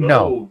 Barney,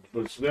 no.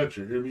 But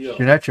Sinatra, hear me out.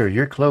 Sinatra,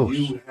 you're close.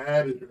 You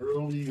had it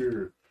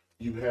earlier.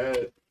 You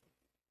had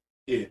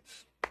it.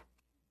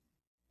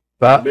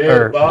 Bob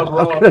Ross.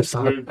 I was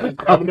going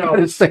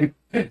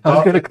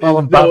to call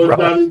him Bob Ross. No, it's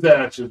not his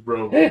ashes,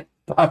 bro.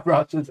 Bob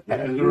Ross's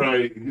ashes. That's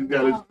right. He's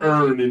got his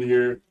urn in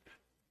here.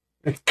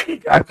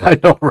 I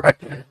know, right?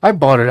 I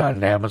bought it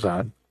on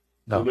Amazon.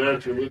 No.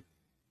 Sinatra.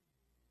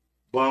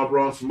 Bob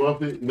Ross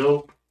Muppet?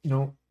 Nope.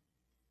 No.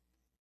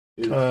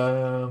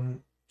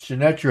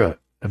 Sinatra,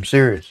 I'm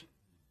serious.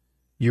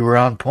 You were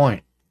on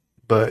point,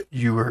 but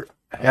you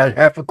had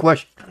half a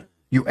question.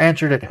 You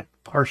answered it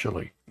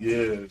partially.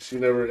 Yeah, she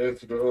never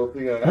answered the whole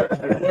thing. I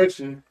asked her a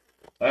question.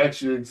 I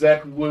asked you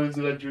exactly what is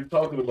it that you're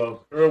talking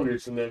about earlier,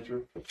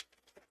 Sinatra.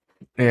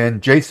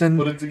 And Jason,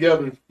 Put it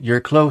together.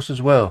 you're close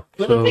as well.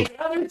 Put So it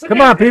together.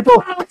 come on,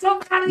 people.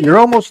 You're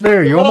almost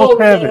there. You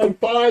almost have it.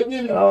 5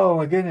 minutes. Oh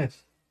my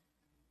goodness.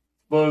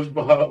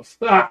 SpongeBob.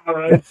 All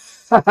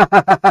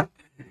right.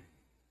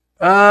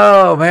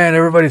 Oh man,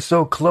 everybody's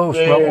so close.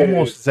 Man, We're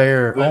almost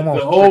there. The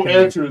Almost. whole freaking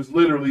there. answer is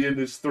literally in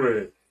this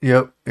thread.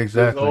 Yep, This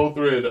exactly. whole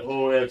thread, the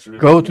whole answer.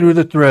 Go through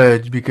the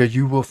threads because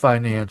you will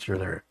find the answer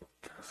there.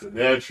 It's an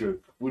answer.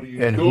 What are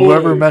you And doing?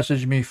 whoever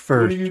messaged me What are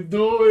first, you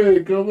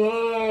doing? Come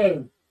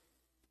on.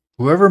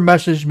 whoever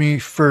messaged me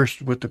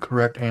first with the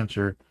correct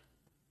answer,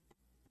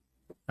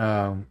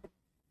 No,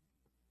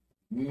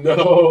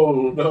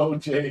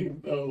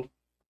 Jane.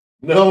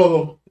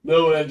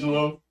 No,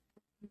 Angelo.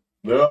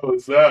 No,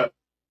 it's not.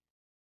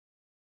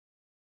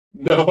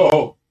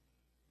 No,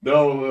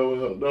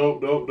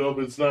 no,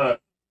 it's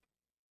not.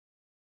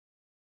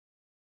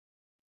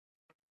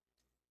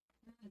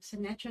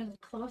 Sinatra's the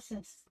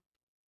closest.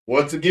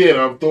 Once again,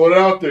 I'm throwing it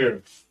out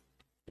there.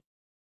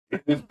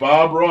 It's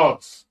Bob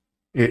Ross.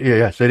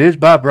 yes, it is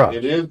Bob Ross.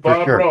 It is for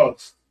Bob sure.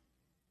 Ross.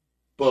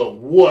 But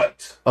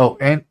what? Oh,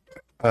 and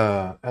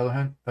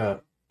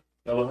Alejandro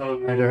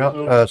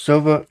Alejandro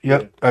Silva.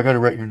 Yep, Yeah. I gotta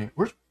write your name.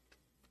 Where's?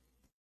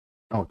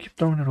 Oh, keep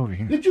throwing it over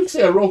here. Did you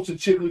say a roasted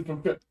chicken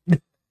from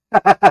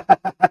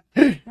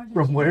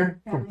From where?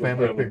 From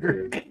Family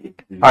Figure. Family?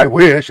 I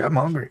wish. I'm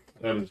hungry.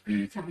 That is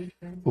beautiful.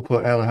 We'll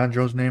put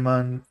Alejandro's name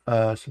on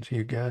since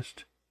he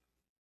guessed.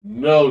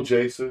 No,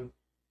 Jason.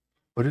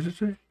 What does it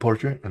say?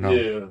 Portrait? No.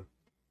 Yeah.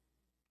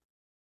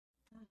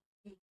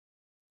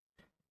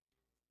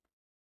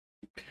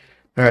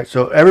 All right.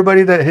 So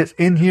everybody that hits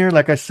in here,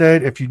 like I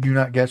said, if you do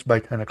not guess by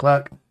 10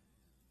 o'clock,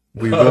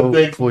 we will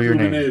Thanks pull for your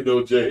tuning name. in,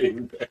 though,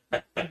 Jane.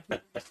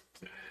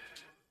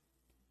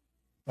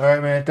 All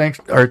right, man.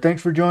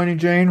 Thanks for joining,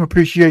 Jane. We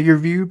appreciate your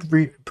view.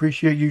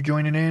 Appreciate you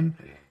joining in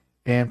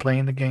and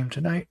playing the game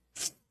tonight.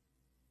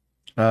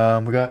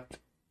 We got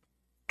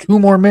 2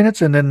 more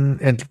minutes, and then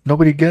if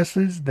nobody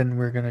guesses, then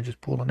we're gonna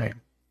just pull a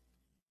name.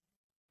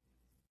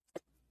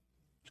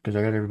 Because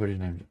I got everybody's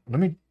name. Let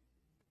me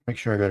make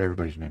sure I got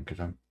everybody's name because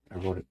I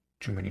wrote it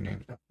too many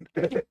names down.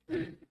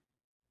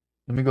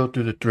 Let me go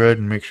through the thread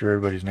and make sure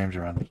everybody's names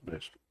are on this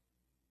list.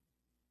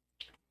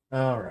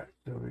 All right.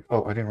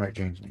 I didn't write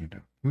Jane's name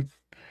down.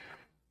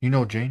 You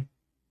know Jane?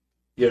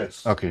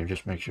 Yes. Okay,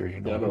 just make sure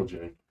you know. Yeah, I know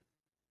Jane.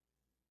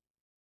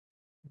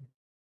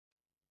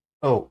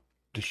 Oh,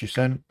 did she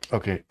send?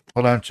 Okay,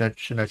 hold on,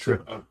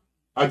 Sinatra.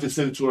 I just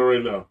sent it to her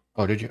right now.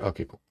 Oh, did you?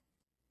 Okay, cool.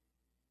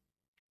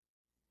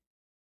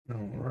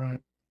 All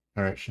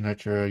right,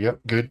 Sinatra. Yep,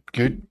 good.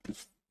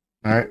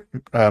 All right,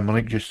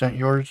 Malik just sent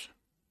yours.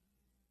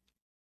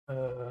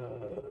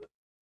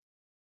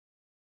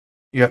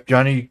 Yep,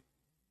 Johnny.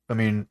 I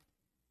mean,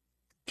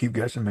 keep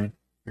guessing, man.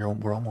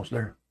 We're almost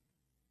there.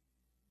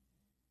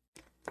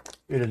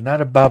 It is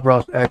not a Bob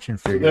Ross action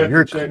figure.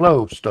 You're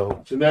close,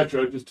 though.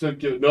 Sinatra, I just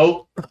took you.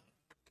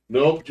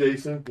 Nope,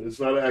 Jason. It's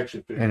not an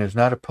action figure. And it's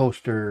not a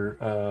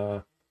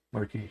poster,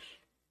 Marquise.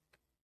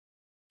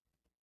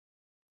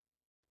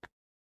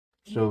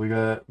 So we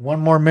got 1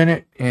 more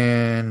minute,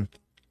 and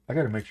I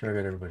got to make sure I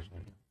got everybody's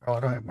name. Oh, I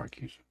don't have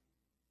Marquise.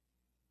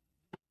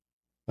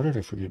 Why did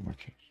I forget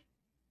Marquise?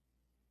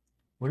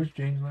 What is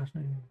Jane's last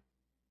name?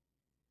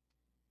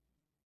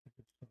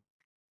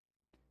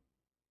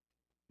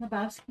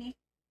 Lebowski.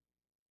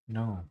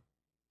 No,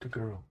 the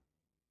girl.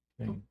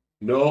 Jane.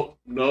 Nope,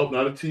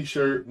 not a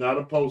T-shirt, not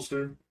a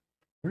poster.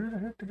 Where the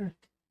heck did I?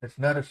 It's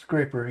not a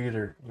scraper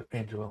either,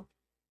 Angelo.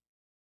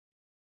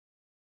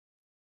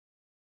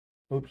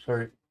 Oops,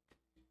 sorry.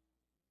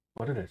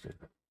 What did I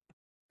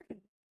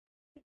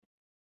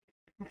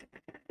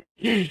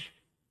say?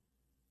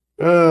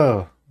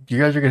 Oh, you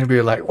guys are going to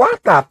be like,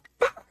 what the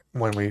fuck?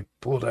 When we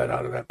pull that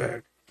out of that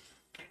bag.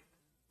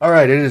 All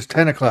right, it is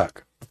 10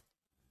 o'clock.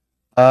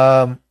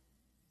 Well,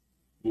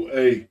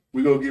 hey,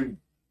 we're going to give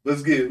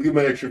him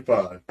an extra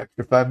 5.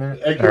 Extra 5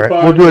 minutes? Extra all right,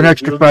 5 we'll do an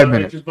minutes. extra 5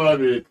 minutes. Extra 5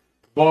 minutes.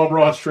 Bob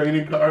Ross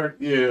trading card,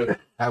 yeah.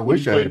 I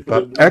wish I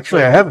had.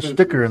 Actually, I have a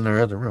sticker in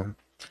the other room.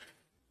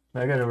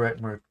 I got to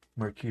write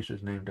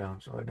Marquise's name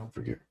down so I don't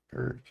forget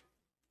hers.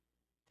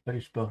 How do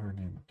you spell her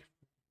name?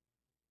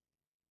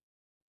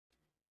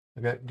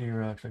 I got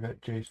D-Rock's. I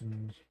got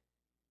Jason's.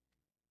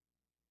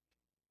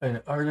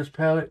 An artist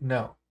palette?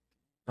 No.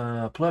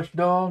 Plush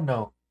doll?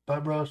 No.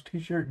 Bob Ross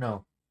t-shirt?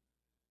 No.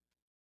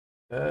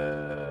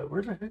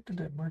 Where the heck did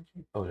that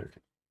Marquise? Oh, there it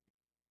is.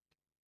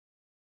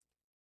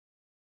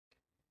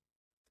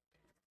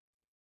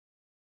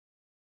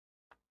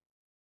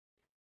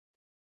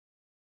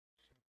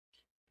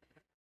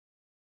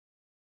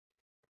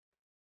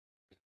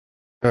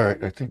 All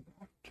right, I think.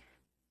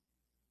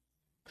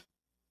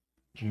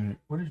 Junior.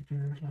 What is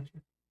Junior's last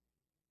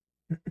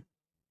name?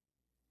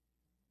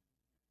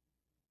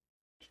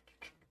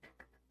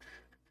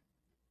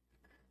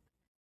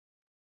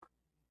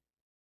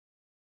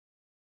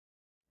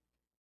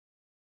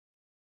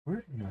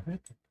 Where? No,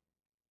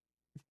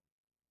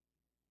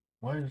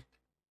 why is?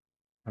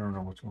 I don't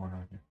know what's going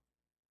on here.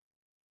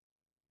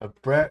 A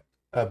brat.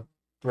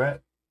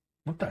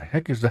 What the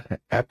heck is that?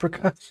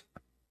 Apricots?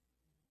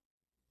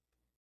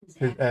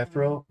 His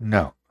afro?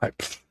 No.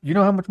 You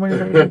know how much money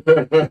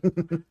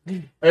that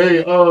is?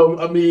 Hey,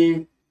 I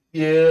mean,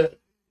 yeah,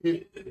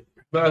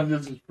 not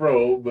just his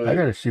pro, I but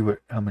gotta see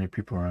how many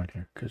people are on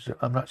here because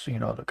I'm not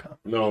seeing all the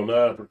comments. no,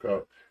 not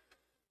apricot.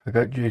 I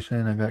got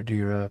Jason, I got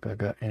D-Rock, I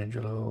got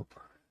Angelo,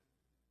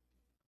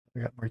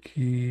 I got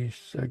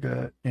Marquise, I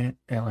got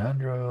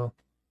Alejandro,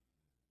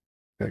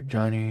 I got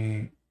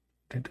Johnny.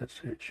 I think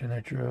that's it.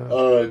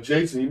 Sinatra.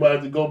 Jason, you might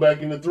have to go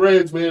back in the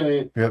threads, man,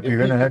 and, Yep, and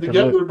you're piece gonna it have to look.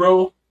 together,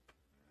 bro. I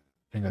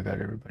think I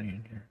got everybody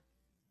in here.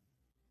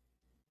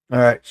 All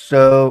right,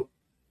 so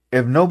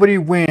if nobody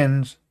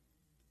wins,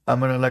 I'm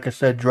gonna, like I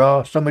said,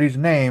 draw somebody's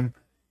name,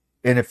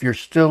 and if you're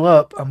still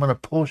up, I'm gonna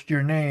post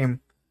your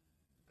name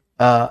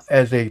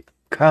as a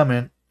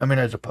comment. I mean,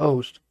 as a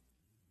post.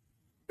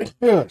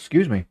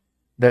 Excuse me,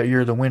 that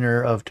you're the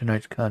winner of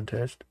tonight's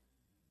contest.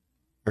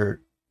 Or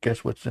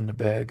guess what's in the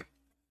bag?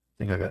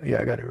 I think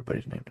I got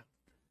everybody's name down.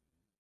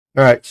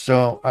 All right,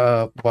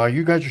 so while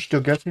you guys are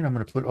still guessing, I'm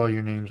gonna put all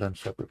your names on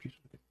separate pieces.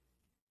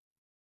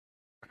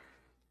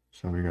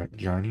 So we got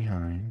Johnny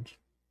Hines.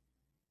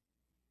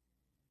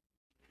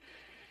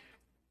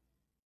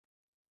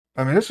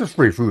 I mean, this is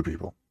free food,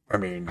 people. I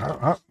mean,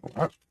 I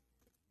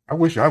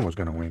wish I was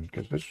gonna win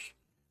because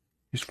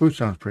this food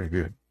sounds pretty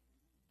good.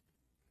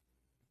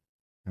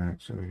 All right,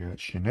 so we got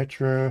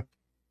Shinitra.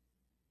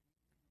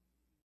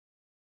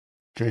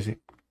 Tracy,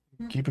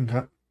 keep an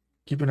eye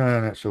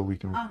on that so I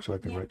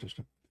can write this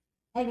down.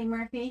 Eddie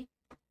Murphy.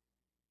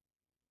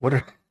 What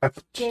are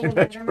David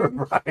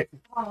Letterman. right?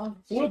 Oh,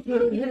 What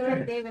the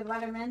heck? David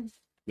Letterman.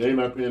 They're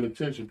not paying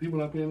attention. People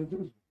not paying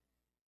attention.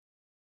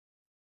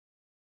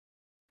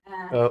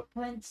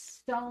 Clint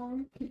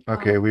Stone.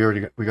 Okay, we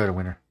got a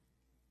winner.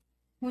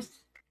 Who's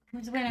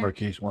the winner?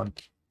 Marquise won.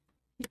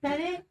 Is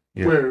that it?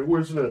 Yeah.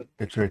 Where's that?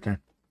 It's right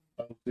there.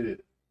 I don't see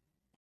it.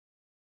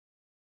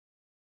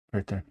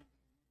 Right there.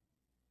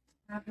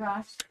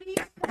 Ross. Hey!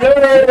 Take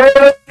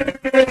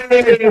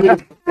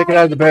it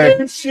out of the bag.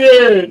 Good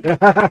shit.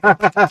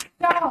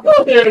 No. Go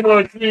ahead,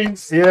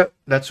 Marquise. Yep,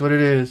 that's what it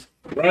is.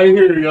 Right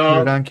here, y'all.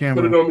 Put it on Put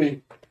camera. it on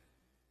me.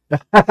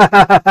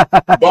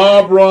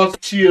 Bob Ross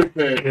Chia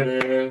Pet,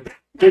 man.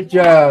 Good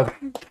job.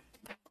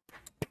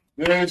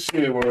 Good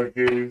shit,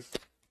 Marquise.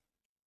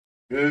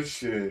 Good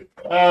shit.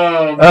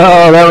 Oh,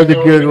 that was a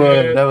good one.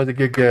 Man. That was a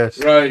good guess.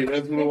 Right,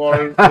 that's what it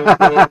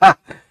was.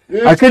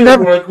 I can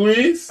never,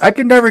 Marquise. I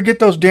can never get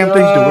those damn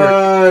things to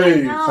work.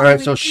 Nice. All right,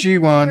 so she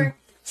won.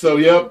 So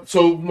yep.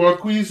 So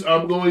Marquise,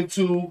 I'm going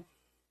to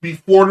be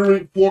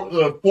forwarding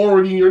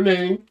your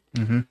name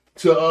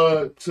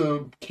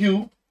to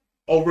Q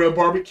over at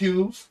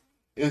Barbecues,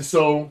 and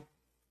so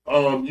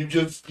you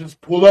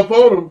just pull up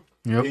on him,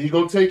 and he's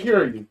gonna take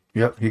care of you.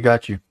 Yep, he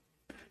got you.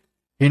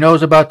 He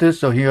knows about this,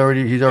 so he's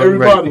already Everybody,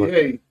 ready for it.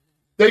 hey,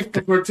 thanks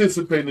for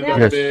participating in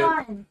that,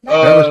 man.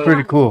 That was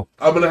pretty cool.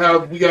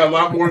 We got a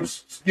lot more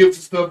gifts and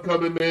stuff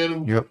coming,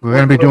 man. Yep, we're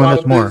gonna be doing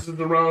this more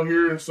around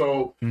here, and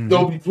so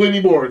there'll be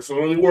plenty more. So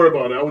don't even worry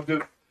about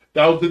it.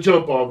 That was the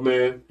jump off,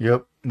 man.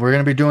 Yep, we're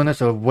gonna be doing this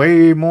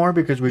way more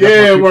because we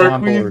got more people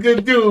on board.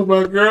 Good dude,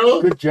 my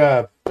girl. Good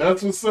job.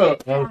 That's what's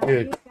up. That was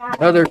good.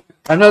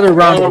 Another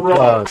round of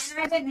applause.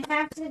 I didn't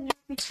have to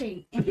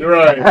retreat. You're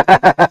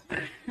right.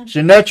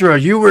 Sinatra,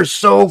 you were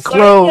so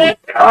close.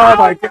 Oh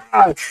my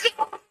gosh.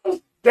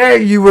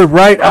 Dang, you were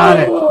right on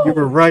it. You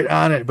were right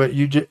on it, but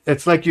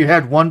it's like you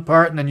had one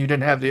part and then you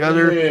didn't have the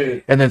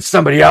other, and then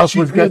somebody else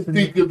was guessing.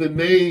 Think of the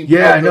name.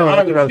 Yeah, I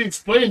know. She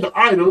explained the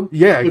item.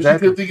 Yeah, but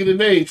exactly. she couldn't think of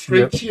the name.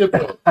 Straight chip.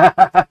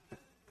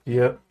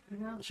 Yep.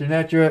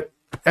 Sinatra,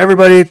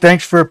 everybody,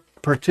 thanks for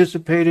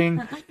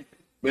participating.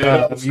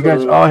 Man, you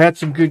guys all had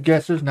some good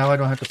guesses. Now I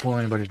don't have to pull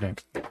anybody's name.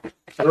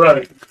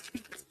 Right.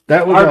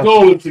 That was our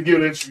goal is to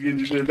give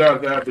extra,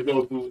 not to have to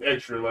go through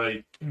extra.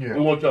 Like we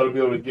want y'all to be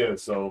able to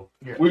guess. So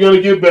we're gonna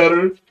get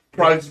better.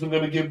 Prices are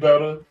gonna get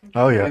better.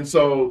 Oh yeah. And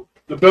so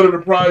the better the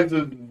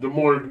prizes, the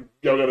more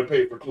y'all gotta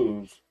pay for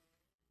clues.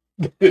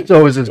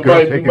 So is this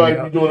girl taking me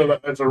out? Be doing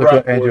it as a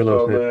rap for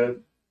y'all,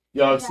 man.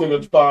 Y'all send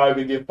us 5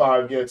 and get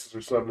 5 guesses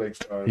or something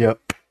next time. Yep.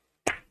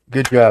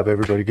 Good job,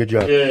 everybody. Good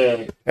job.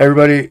 Yeah.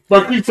 Everybody.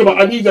 Marquise,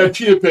 I need that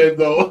chia pet,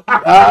 though.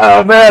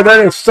 Oh, man, that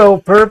is so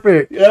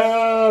perfect. Yeah,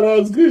 that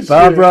was good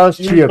Bob shit. Ross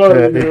chia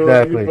pet,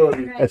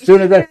 exactly. As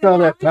soon as I saw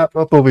that pop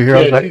up over here,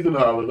 I was like... she's in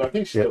Holland. I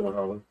think she's still in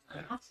Holland.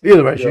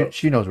 Either way,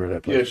 she knows where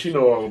that place is. Yeah, she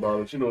know all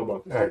about it. She know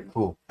about it. All right,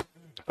 cool.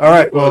 All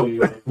right, well,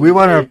 we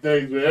want to...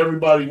 Thanks, man.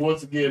 Everybody,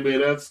 once again,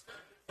 man, that's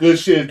good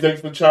shit.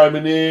 Thanks for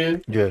chiming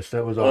in. Yes,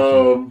 that was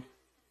awesome.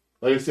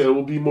 Like I said,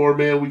 we'll be more,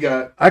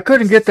 man. I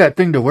couldn't get that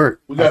thing to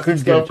work. We got some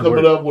stuff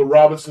coming up with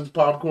Robinson's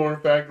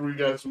Popcorn Factory.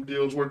 Got some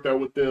deals worked out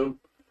with them.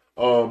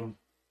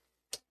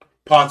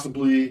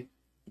 Possibly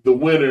the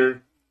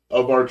winner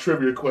of our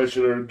trivia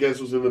question or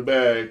guess what's in the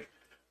bag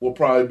will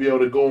probably be able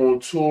to go on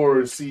tour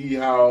and see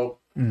how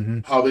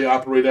they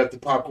operate at the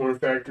popcorn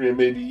factory and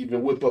maybe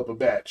even whip up a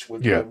batch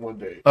with them one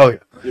day. Oh yeah.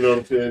 You know what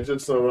I'm saying?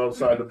 Just something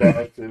outside the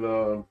box. And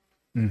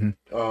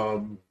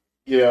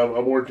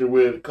I'm working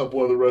with a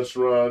couple other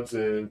restaurants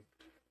and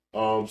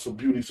some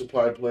beauty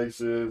supply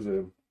places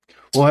and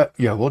Well,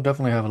 yeah, we'll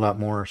definitely have a lot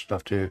more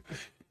stuff to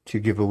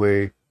give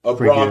away. A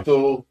Free gifts.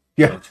 brothel.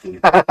 Yeah.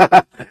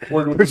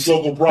 Working with this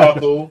local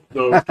brothel.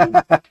 No, I'm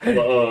kidding.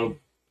 But,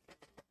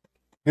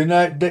 Good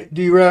night,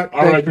 D-Rock. all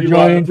Thanks right, for D-Rock,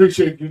 joining.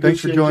 appreciate you. Thanks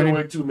for joining.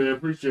 Your way too, man.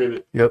 Appreciate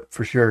it. Yep,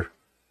 for sure.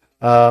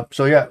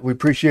 So yeah, we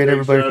appreciate Thanks,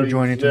 everybody for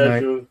Johnny. joining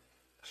tonight.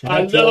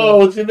 I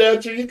know,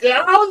 Sinatra.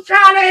 I was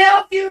trying to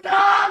help you,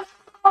 dog.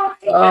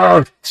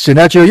 Oh,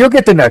 Sinatra, you'll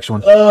get the next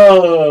one.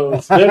 Oh,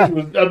 Sinatra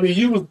was. I mean,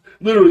 you was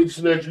literally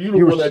Sinatra. You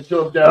the one that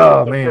jumped down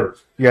Oh the man,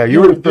 first. yeah,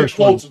 you were the first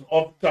one. Close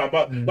off the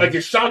top. Like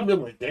it shocked me.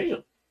 I'm like,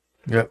 damn.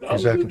 Yep, That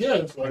was a exactly. good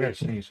guess. I Like, gotta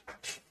sneeze.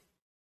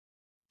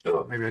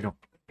 Oh, maybe I don't.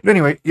 But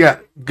anyway, yeah,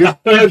 good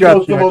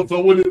job. come on, so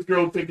when this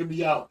girl taking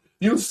me out,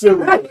 you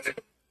silly, man.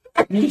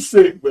 You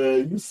sick,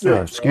 man. You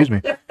sick. Excuse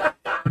me.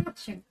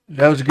 Sure.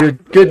 That was a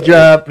good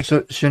job,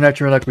 so,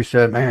 Sinatra. Like we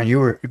said, man, you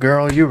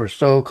were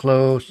so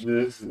close.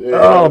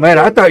 Oh man,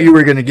 I thought you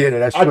were gonna get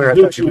it. I swear, I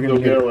thought you were gonna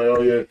get it. Like,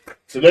 oh yeah,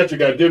 Sinatra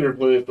got dinner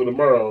plans for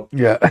tomorrow.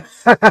 Yeah.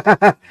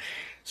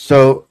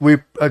 So we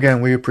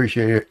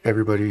appreciate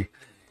everybody.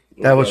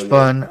 That was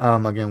fun.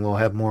 Again, we'll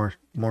have more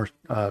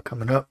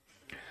coming up.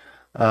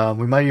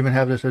 We might even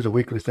have this as a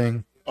weekly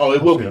thing. Oh,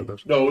 it will be.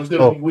 No, it's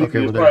gonna be weekly. Okay,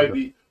 well, It'll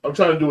probably be. I'm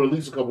trying to do it at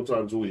least a couple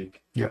times a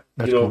week. Yeah,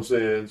 that's you know cool. what I'm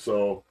saying.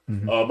 So,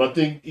 Mhm. I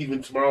think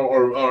even tomorrow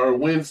or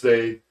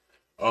Wednesday,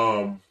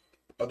 I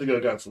think I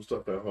got some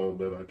stuff at home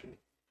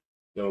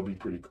that'll be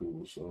pretty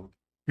cool. So.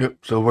 Yep.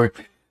 So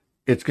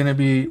it's gonna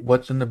be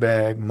what's in the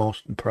bag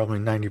probably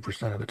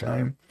 90% of the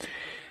time,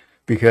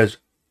 because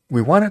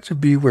we want it to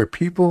be where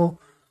people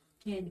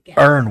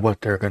earn what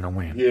they're gonna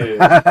win.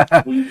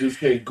 Yeah, we just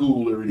can't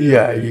Google everything.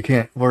 Yeah, you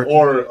can't.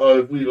 Or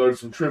if we learn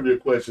some trivia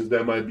questions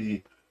that might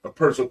be a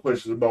personal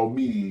question about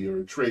me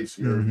or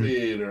Tracy or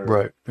Ben or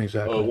right,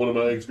 exactly. One of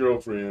my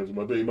ex-girlfriends or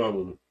my baby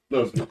mama.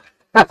 No,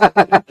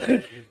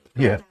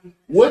 yeah.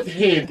 What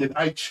hand did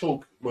I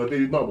choke my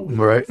baby mama with?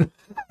 Right.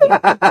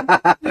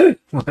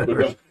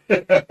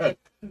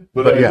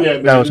 But yeah,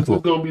 man, that was this cool.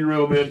 is gonna be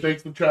real, man.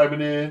 Thanks for chiming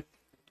in.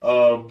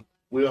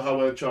 We'll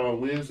holler at y'all on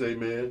Wednesday,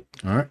 man.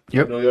 All right.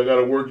 Yep. You know, y'all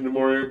gotta work in the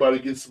morning. Everybody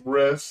get some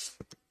rest.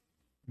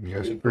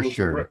 Yes, for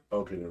sure.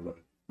 Okay, never mind.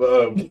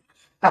 But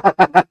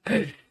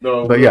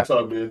no, but yeah,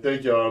 talk, man.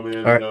 Thank y'all, man.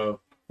 All right. And,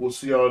 we'll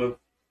see y'all in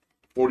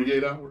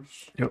 48 hours.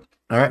 Yep.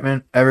 All right,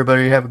 man.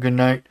 Everybody have a good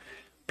night.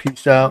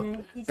 Peace out.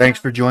 Thanks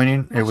for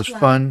joining. It was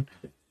fun.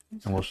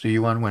 And we'll see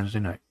you on Wednesday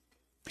night.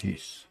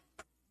 Peace.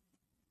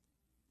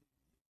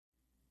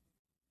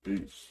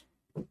 Peace.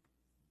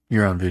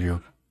 You're on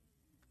video.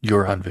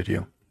 You're on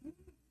video.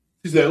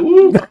 She said,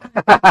 "Woo." What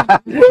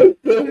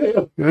the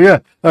hell? Yeah.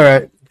 All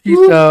right.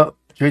 Peace out.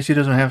 JC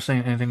doesn't have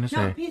anything to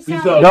say. Peace Peace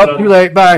out. out. Nope, too late. Bye.